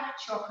some dark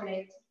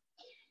chocolate.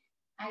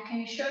 I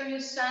can show you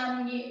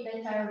some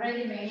that are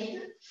ready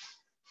made.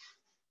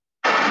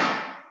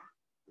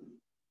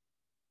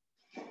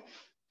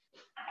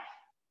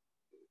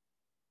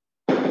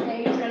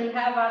 I usually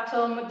have at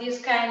home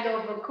this kind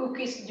of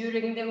cookies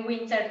during the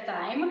winter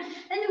time,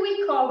 and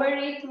we cover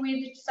it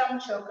with some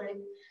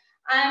chocolate.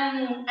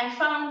 I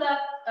found a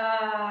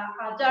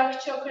dark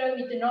chocolate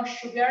with no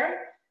sugar,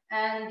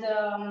 and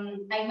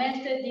I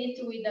melted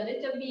it with a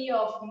little bit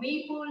of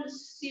maple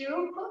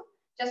syrup,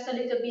 just a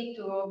little bit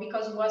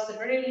because it was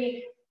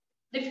really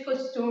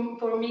difficult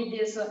for me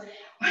this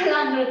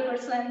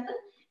 100%.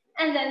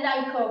 And then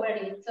I cover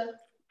it,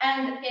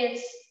 and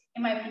it's,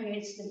 in my opinion,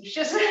 it's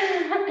delicious.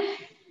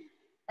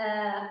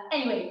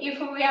 Anyway, if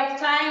we have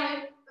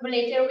time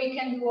later, we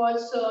can do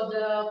also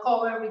the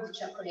cover with the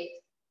chocolate.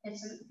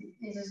 This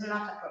is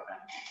not a problem.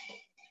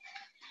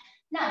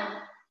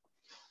 Now,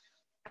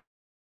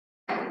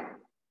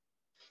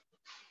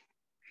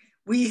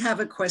 we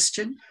have a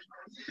question.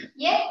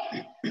 Yeah.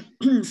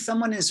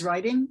 Someone is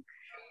writing.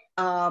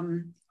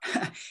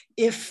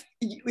 If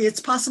it's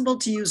possible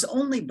to use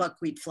only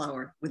buckwheat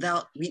flour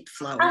without wheat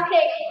flour.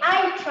 Okay,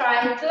 I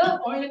tried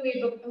only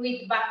with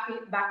buckwheat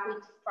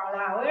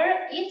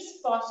flour. It's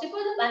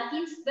possible, but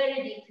it's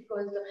very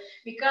difficult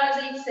because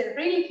it's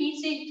really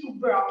easy to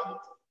break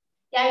it.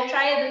 Yeah, I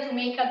tried to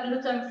make a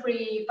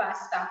gluten-free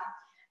pasta.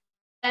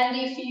 And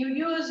if you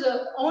use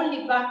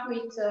only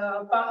buckwheat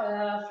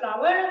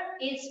flour,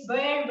 it's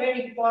very,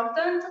 very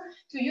important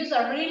to use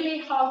a really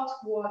hot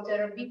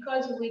water,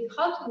 because with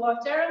hot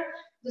water,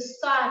 the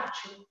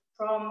starch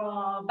from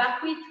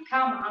buckwheat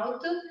come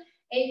out.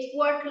 It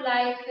works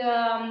like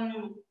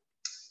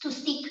to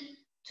stick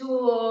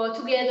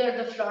together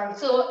the flour.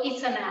 So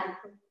it's an help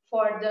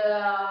for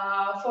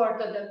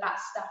the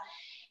pasta.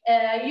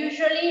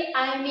 Usually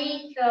I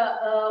make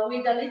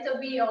with a little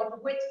bit of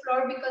wheat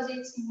flour because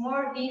it's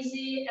more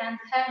easy and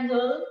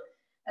handle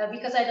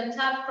because I don't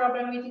have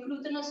problem with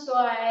gluten, so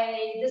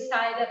I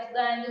decided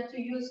then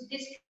to use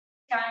this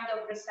kind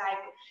of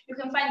recipe. You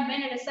can find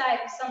many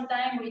recipes,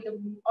 sometimes with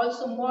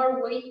also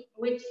more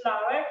wheat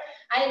flour.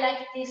 I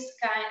like this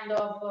kind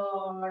of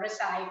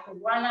recipe,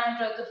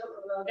 100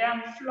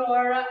 gram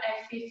flour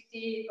and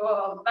 50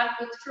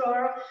 buckwheat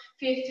flour,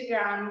 50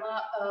 gram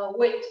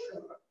wheat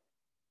flour.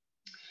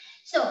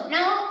 So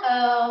now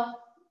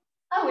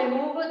I will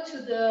move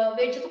to the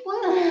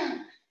vegetable.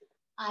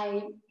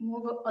 I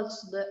move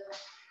also the,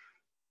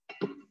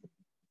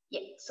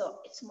 yeah,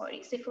 so it's more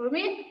easy for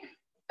me.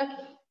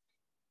 Okay,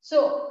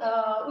 so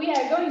we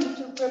are going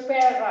to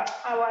prepare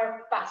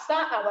our pasta,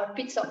 our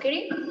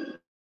pizzoccheri.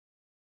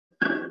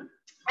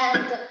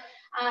 And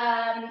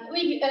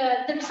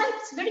the recipe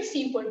is very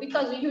simple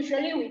because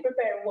usually we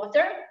prepare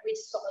water with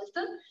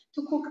salt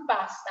to cook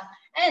pasta,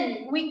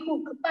 and we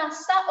cook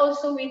pasta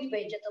also with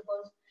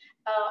vegetables.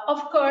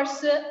 Of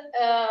course,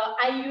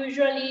 I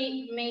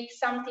usually make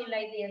something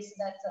like this,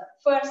 that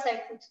first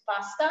I put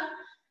pasta,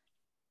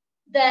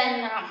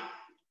 then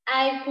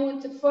I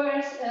put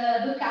first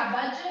the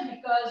cabbage,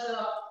 because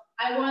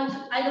I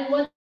don't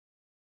want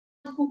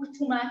to cook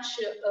too much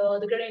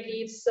the green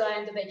leaves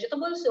and the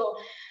vegetables, so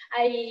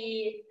I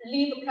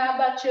leave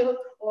cabbage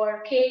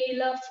or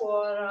kale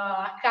for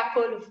a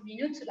couple of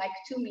minutes, like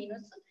 2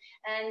 minutes,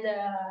 and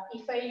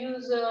if I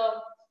use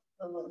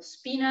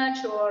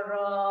spinach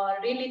or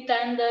really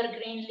tender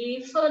green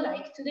leaf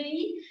like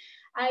today,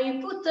 I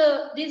put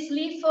this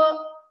leaf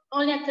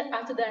only at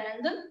the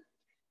end,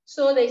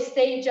 so they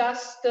stay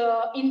just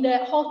in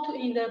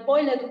the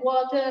boiled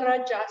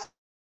water just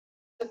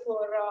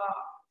for a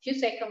few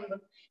seconds,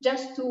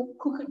 just to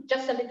cook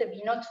just a little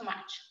bit, not too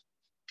much.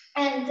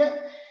 And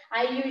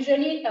I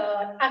usually,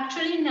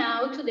 actually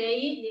now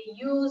today, they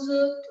use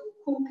to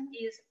cook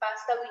this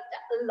pasta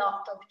with a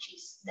lot of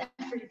cheese,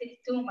 definitely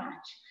too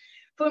much.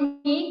 For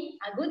me,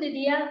 a good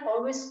idea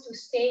always to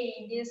stay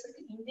in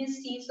this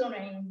season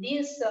and in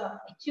this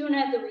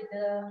tuned with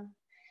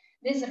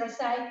this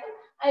recipe.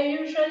 I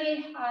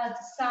usually add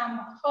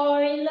some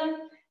oil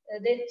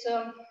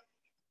that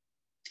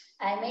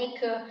I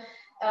make.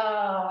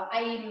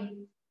 I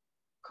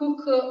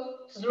cook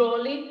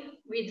slowly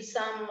with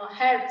some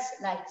herbs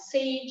like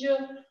sage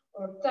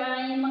or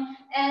thyme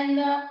and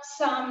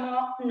some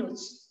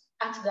nuts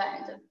at the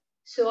end.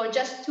 So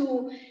just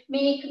to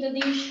make the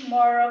dish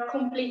more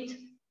complete.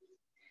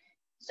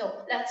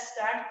 So let's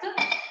start.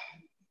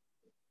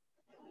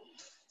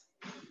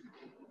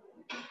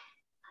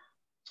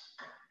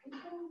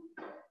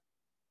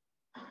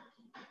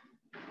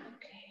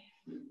 Okay.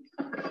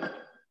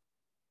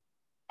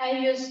 I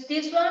use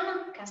this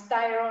one, cast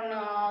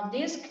iron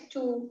disc,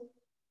 to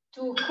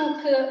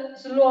cook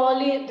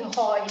slowly the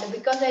oil,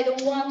 because I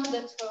don't want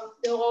that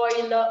the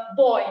oil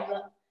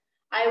boil.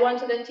 I want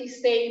that it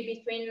stay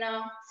between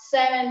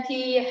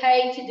 70,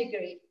 80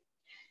 degrees.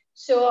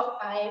 So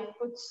I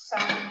put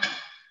some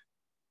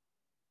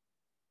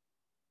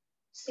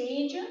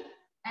sage,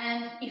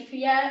 and if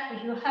you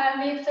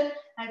have it,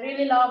 I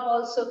really love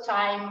also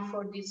thyme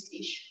for this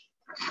dish.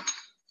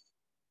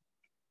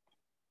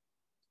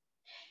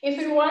 If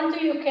you want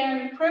to, you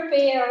can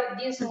prepare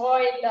this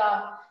oil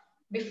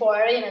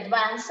before in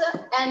advance,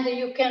 and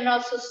you can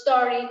also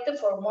store it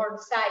for more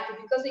side,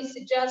 because it's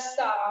just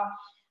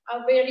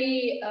a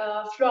very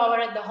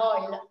flavored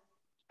oil.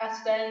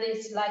 As then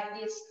it's like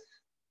this.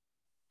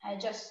 I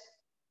just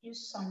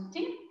use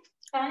something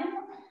kind.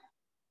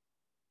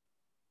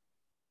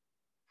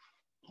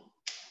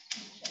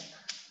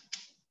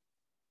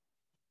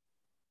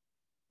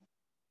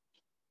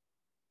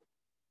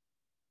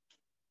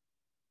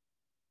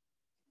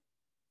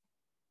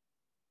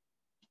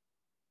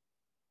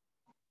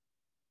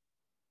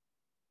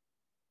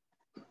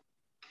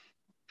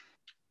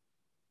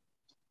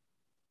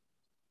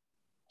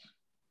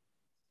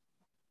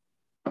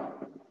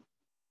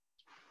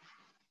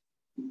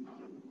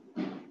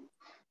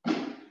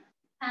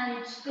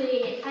 And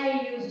today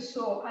I use,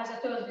 so as I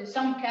told you,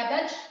 some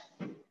cabbage,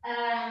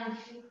 and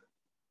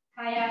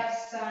I have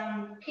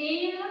some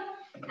kale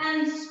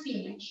and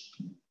spinach.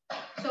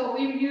 So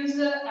we use,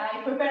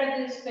 I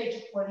prepared this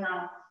vegetable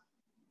now.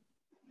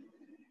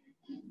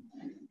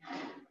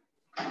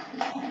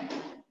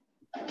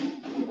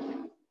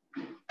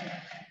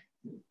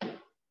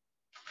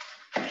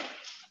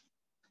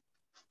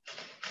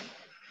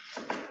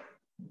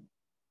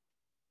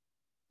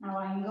 Now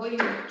I'm going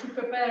to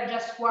prepare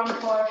just one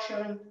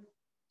portion.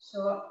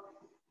 So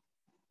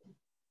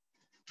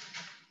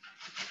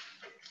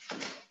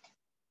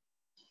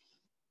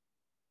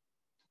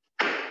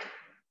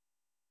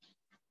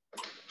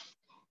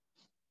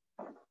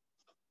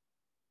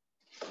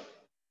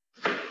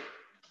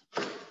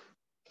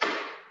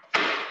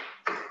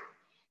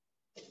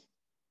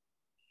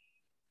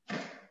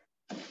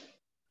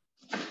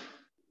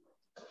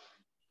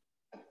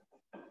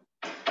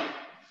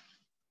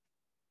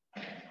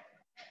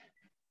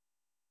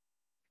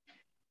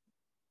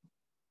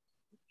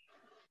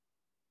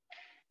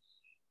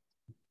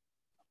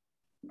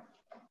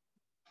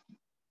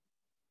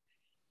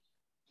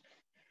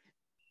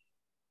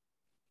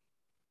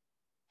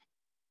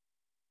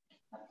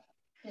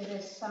there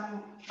is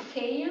some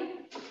kale.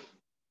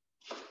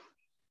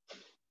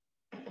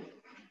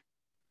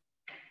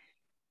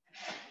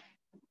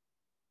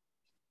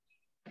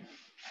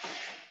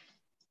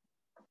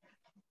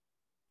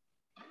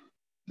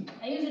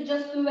 I use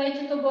just 2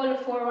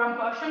 vegetables for one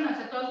portion, as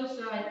I told you,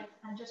 so I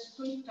just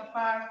put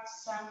apart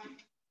some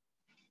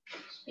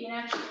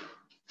spinach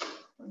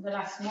for the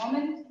last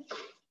moment.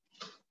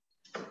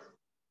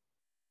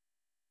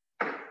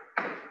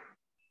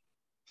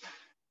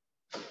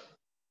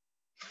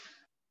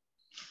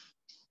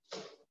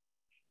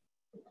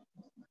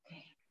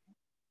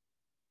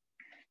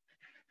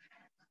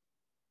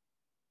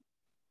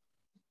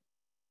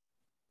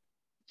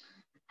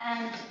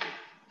 And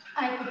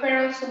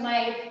prepare also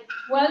my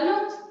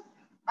walnut.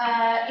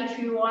 If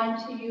you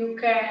want, you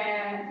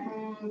can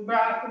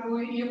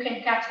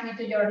cut with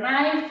your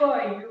knife,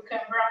 or you can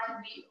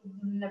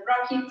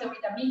break it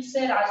with a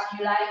mixer as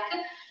you like.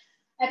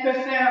 I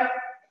prefer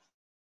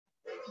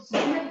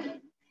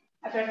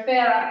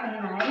a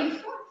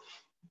knife.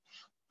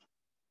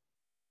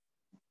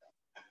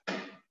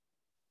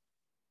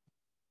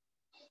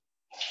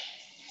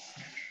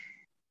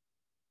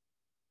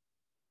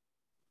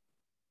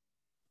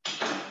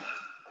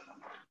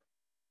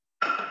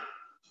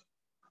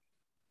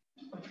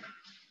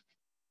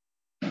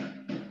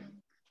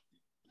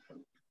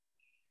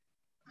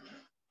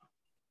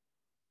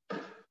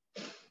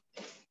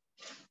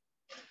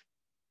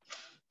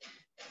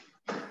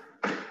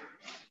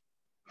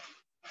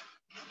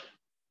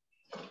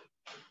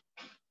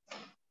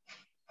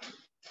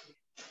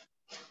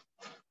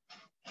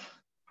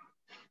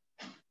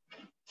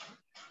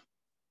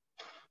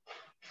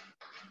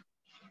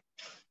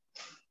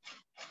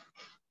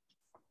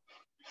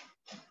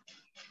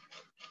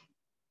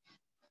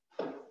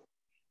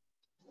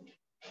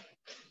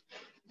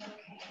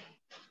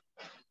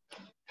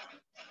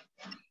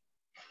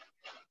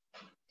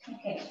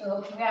 Okay, so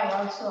we have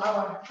also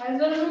our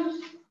hazelnut.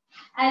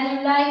 I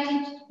don't like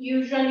it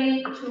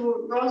usually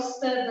to roast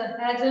the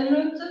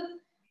hazelnut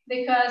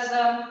because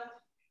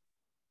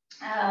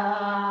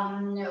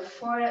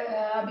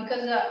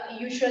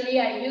usually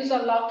I use a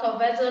lot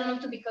of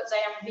hazelnut because I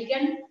am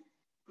vegan,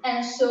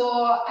 and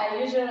so I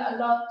use a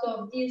lot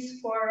of this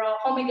for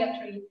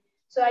omega-3.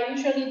 So I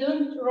usually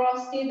don't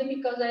roast it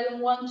because I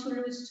don't want to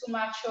lose too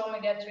much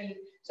omega-3.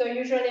 So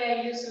usually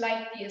I use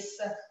like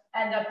this,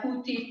 and I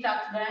put it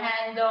at the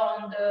end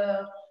on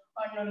the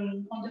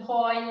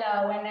oil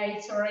when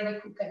it's already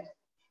cooked.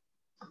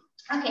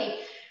 Okay,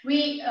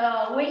 we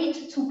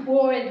wait to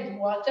boil the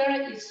water.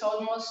 It's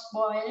almost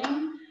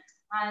boiling,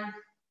 and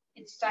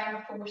it's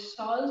time for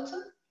salt.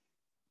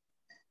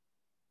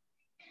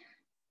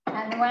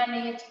 And when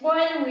it's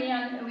boiled, we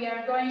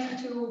are going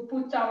to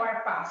put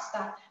our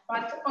pasta,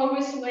 but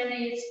always when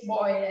it's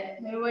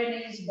boiling.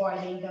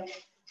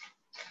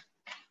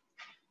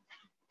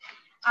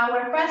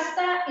 Our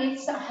pasta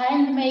is a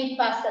handmade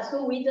pasta,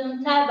 so we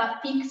don't have a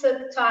fixed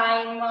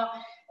time.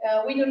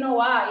 We don't know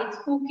why it's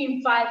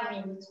cooking 5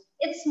 minutes.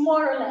 It's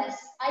more or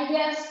less. I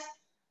guess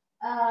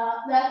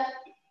that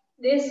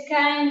this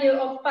kind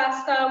of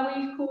pasta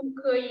will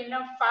cook in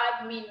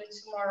 5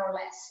 minutes, more or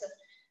less.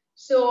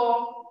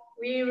 So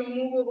we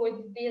remove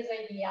with this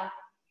idea.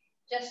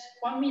 Just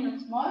 1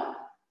 minute more.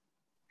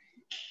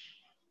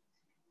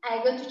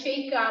 I go to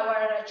check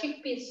our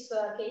chickpeas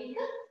cake.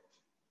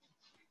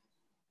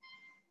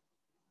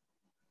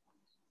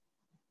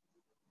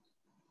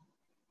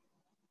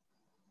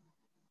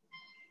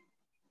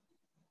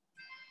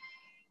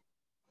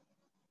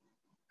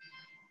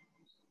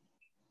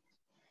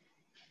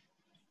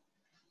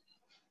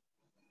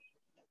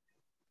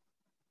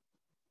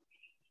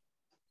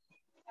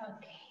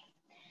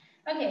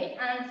 Okay,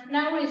 and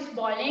now it's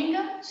boiling,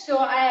 so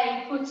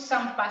I put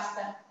some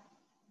pasta.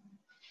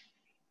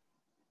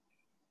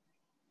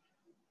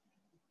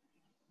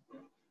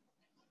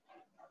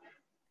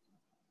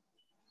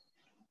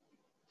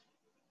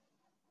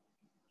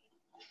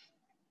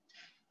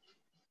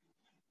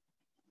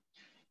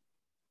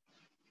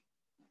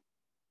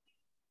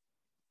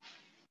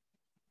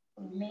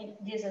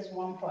 This is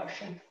one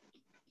portion.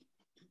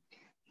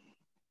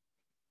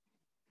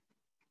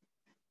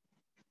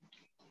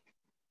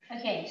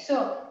 Okay,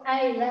 so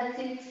I let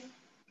it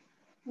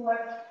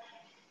work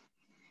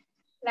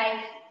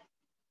like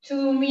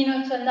 2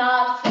 minutes and a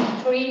half,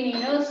 3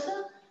 minutes,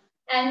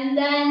 and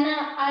then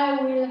I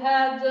will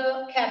add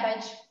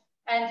cabbage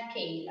and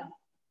kale.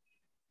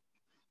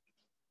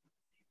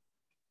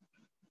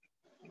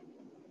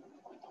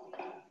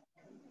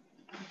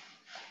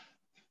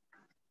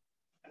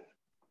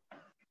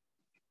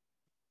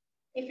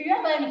 If you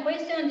have any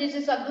question, this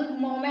is a good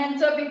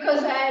moment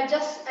because I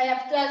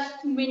have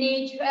just to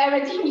manage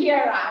everything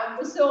here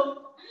around.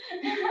 So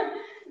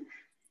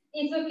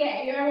it's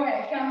okay, you're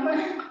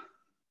welcome.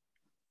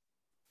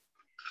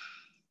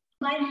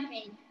 Mind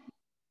make.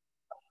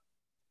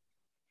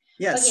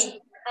 Yes. Okay,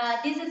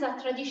 this is a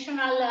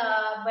traditional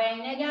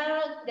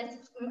vinegar that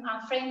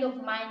a friend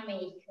of mine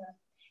make.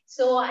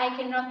 So I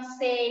cannot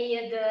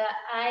say that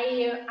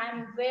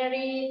I'm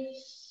very.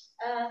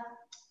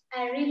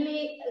 I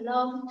really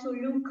love to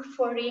look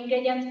for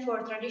ingredients,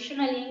 for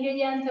traditional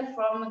ingredients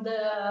from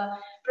the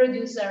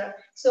producer.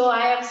 So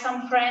I have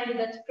some friends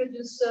that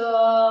produce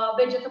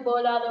vegetable,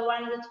 other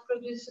one that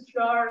produce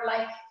flour.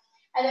 Like,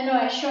 I don't know,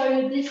 I show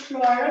you this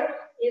flour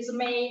is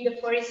made,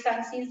 for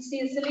instance, in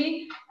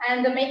Sicily,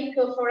 and the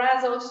maker for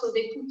us also,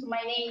 they put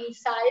my name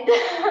inside,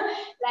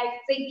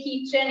 like the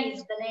kitchen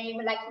is the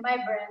name, like my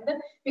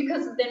brand,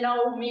 because they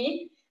know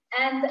me.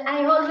 And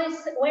I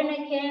always, when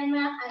I can,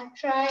 I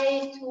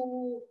try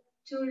to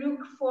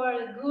look for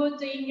good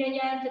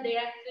ingredient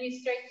directly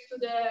straight to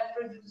the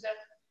producer.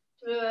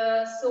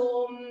 So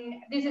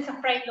this is a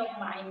friend of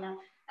mine,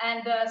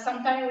 and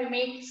sometimes we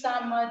make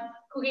some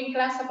cooking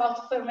class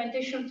about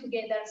fermentation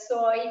together.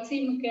 So it's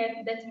him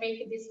that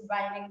make this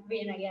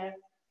vinegar.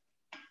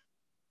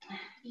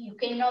 You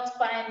cannot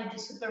find in the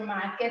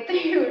supermarket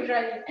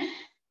usually.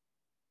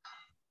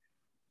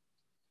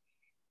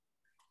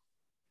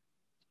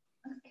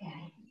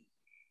 Okay,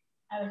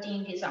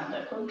 everything is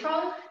under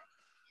control.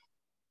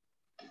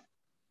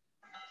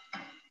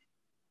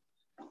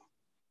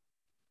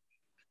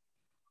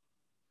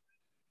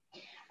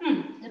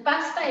 The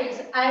pasta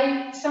is,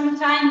 I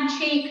sometimes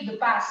shake the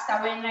pasta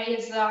when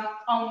it's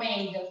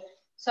homemade.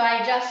 So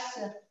I just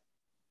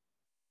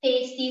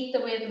taste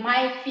it with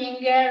my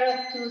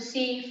finger to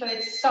see if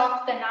it's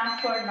soft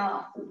enough or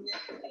not.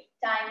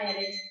 Time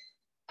it is.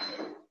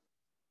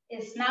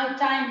 It's now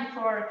time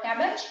for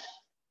cabbage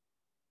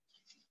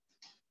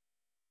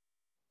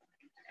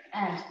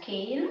and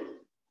kale.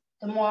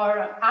 The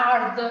more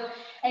hard,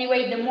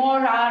 anyway, the more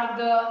hard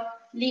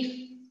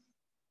leaf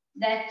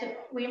that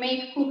we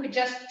may cook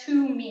just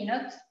 2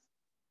 minutes.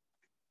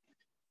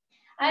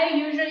 I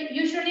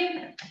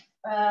usually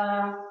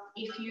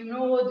if you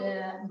know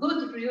the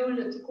good rule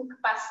to cook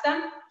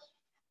pasta,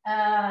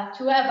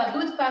 to have a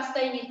good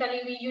pasta in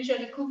Italy, we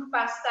usually cook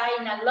pasta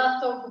in a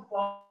lot of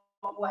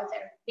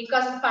water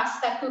because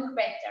pasta cook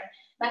better.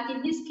 But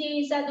in this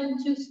case, I don't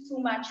use too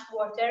much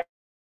water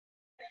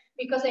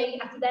because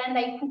at the end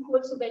I cook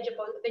also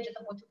vegetable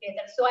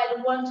together. So I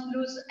don't want to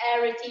lose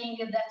everything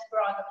in that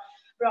broth.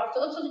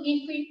 Also,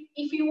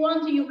 if you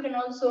want, you can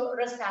also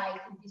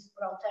recycle this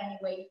broth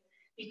anyway,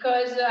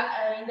 because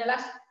in the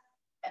last,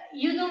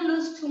 you don't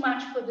lose too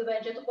much for the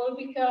vegetable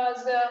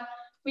because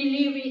we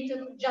leave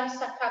it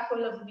just a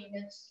couple of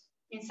minutes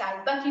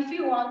inside. But if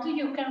you want to,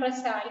 you can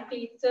recycle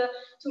it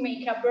to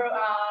make a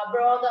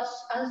broth,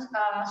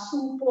 a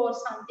soup or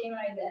something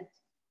like that.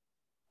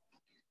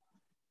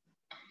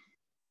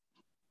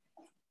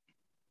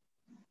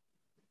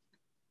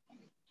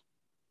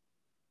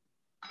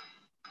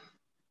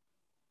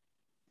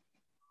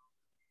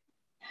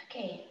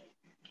 Okay.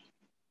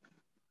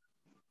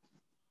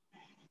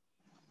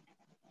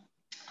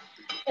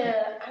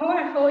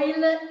 Our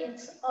oil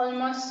is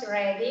almost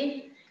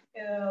ready.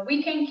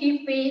 We can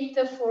keep it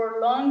for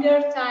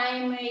longer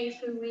time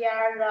if we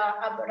are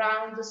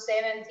around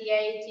 70,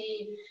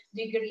 80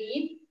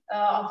 degree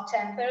of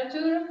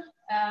temperature.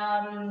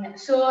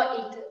 So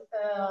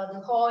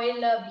the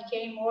oil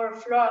became more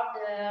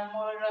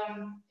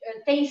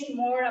taste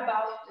more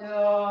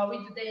about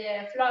with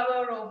the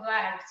flavor of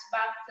eggs.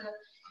 But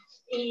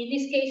in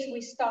this case,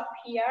 we stop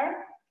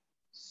here.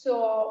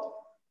 So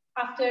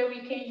after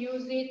we can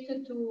use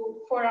it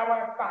for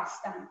our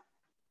pasta.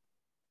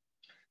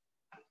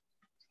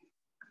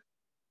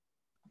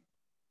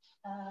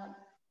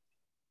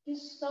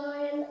 This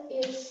soil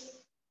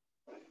is,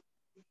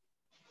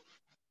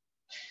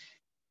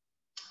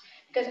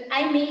 because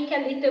I make a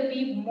little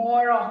bit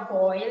more of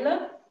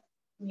oil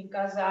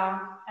because I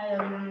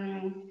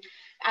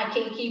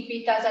can keep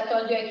it, as I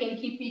told you, I can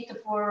keep it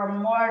for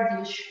more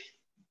dish.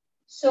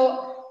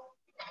 So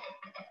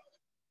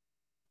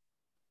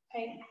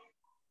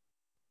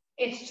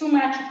it's too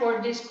much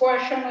for this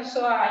portion,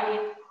 so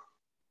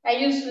I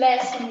use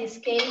less in this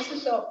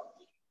case. So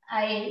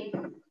I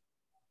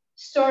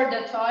store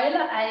the oil,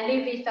 I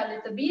leave it a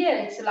little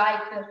bit. It's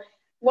like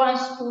 1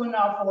 spoon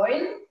of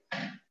oil.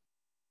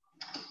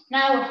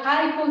 Now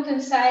I put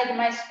inside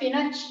my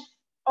spinach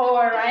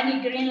or any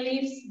green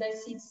leaves that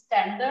is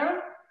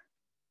tender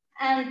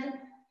and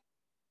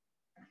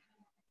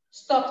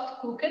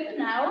stopped cooked.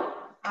 Now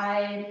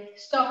I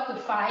stop the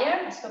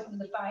fire.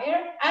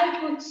 I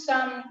put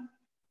some.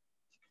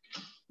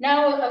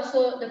 Now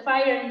also the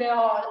fire in the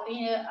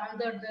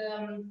under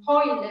the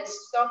oil is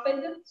stopped,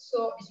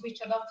 so it's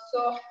switched off.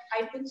 So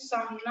I put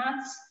some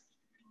nuts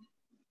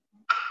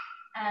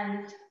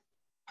and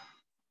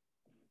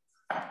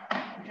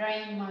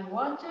drain my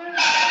water.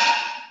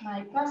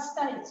 My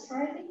pasta is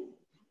ready.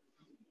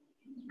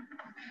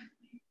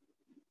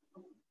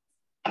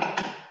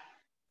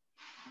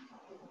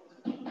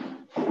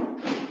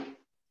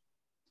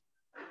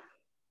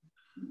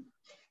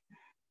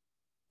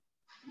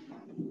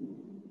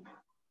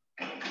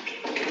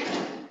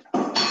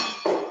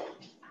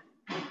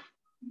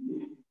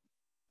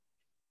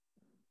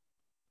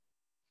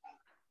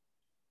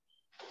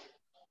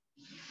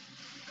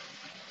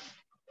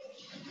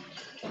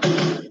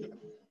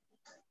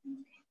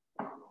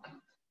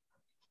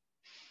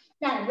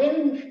 Now,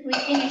 when we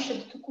finish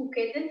to cook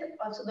it,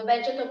 also the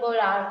vegetables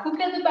are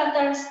cooked but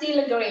are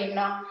still green,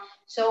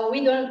 so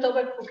we don't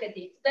overcook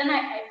it. Then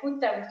I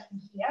put everything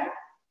here.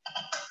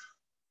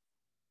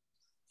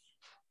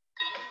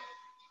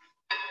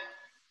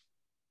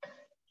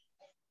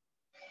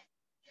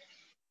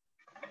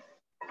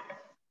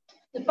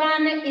 The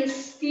pan is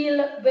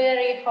still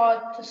very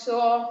hot,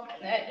 so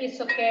it's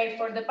okay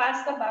for the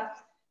pasta, but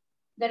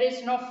there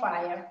is no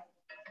fire.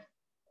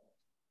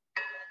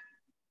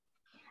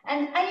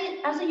 And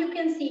as you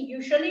can see,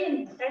 usually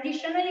and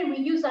traditionally we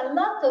use a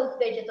lot of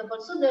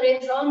vegetables. So there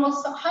is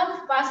almost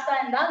half pasta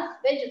and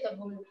half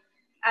vegetable.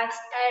 I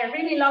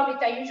really love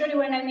it. I usually,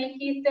 when I make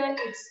it,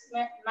 it's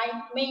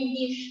my main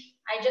dish.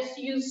 I just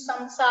use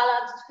some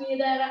salad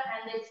together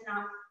and it's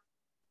enough.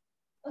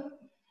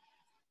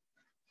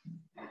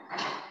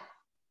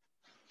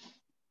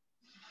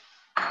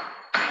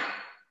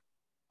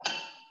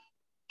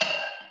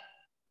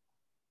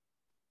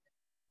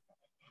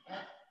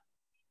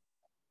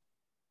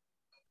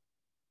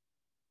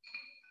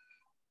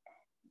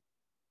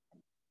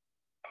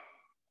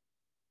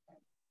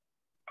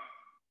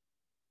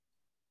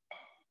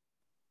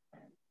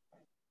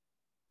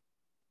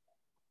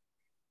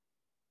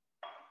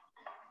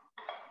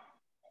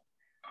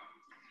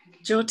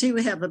 Jyoti,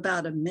 we have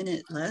about a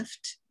minute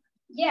left.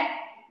 Yeah.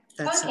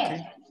 That's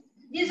okay.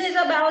 This is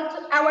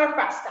about our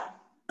pasta.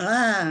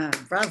 Ah,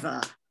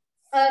 brava.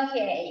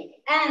 Okay,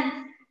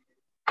 and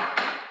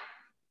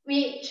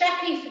we check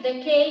if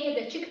the cake,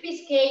 the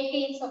chickpeas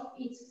cake,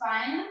 it's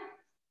fine.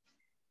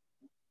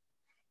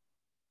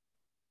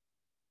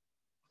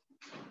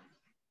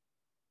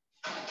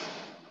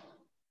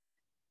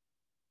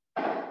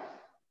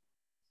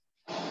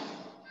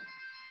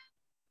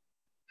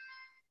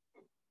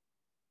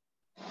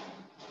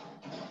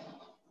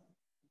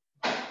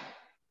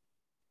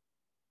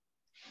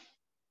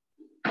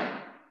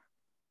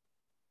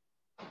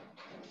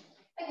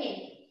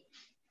 Okay,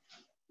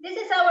 this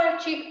is our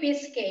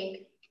chickpeas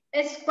cake.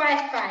 It's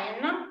quite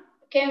fine.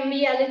 Can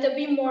be a little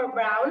bit more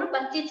brown,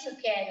 but it's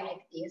okay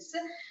like this.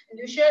 And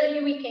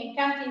usually we can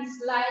cut in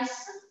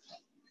slices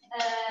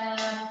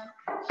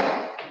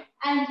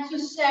and to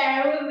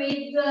serve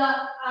with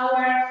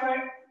our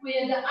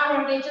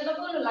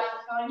vegetable like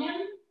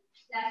onion.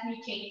 Let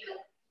me check.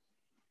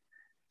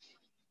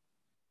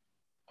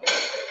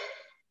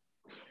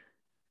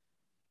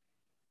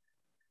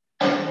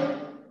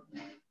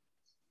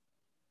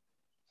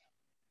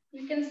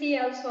 You can see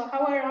also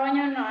our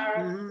onions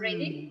are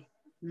ready.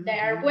 They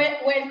are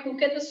well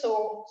cooked,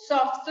 so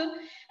soft,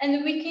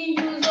 and we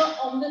can use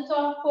on the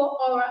top of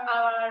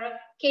our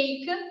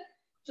cake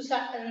to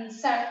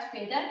serve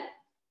together.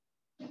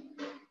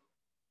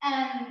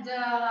 And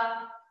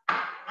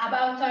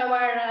about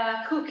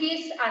our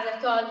cookies, as I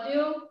told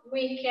you,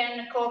 we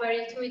can cover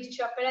it with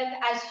chocolate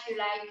as you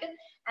like.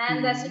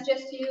 And I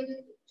suggest you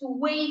to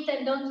wait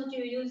and don't to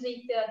use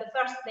it the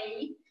first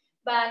day,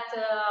 but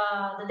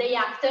the day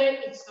after,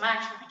 it's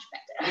much, much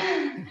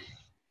better.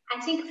 I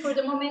think for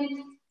the moment,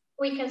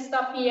 we can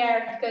stop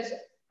here because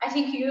I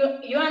think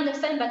you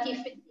understand, but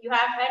if you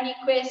have any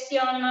question,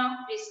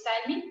 please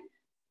tell me.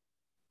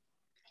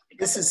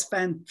 This is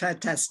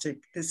fantastic.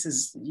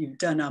 You've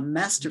done a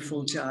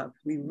masterful job.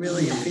 We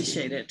really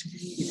appreciate it.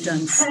 You've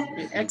done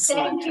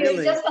excellent. Thank you.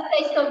 Really. Just a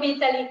taste of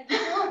Italy.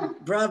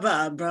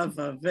 Brava,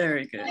 brava.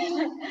 Very good.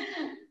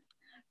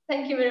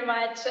 Thank you very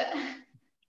much.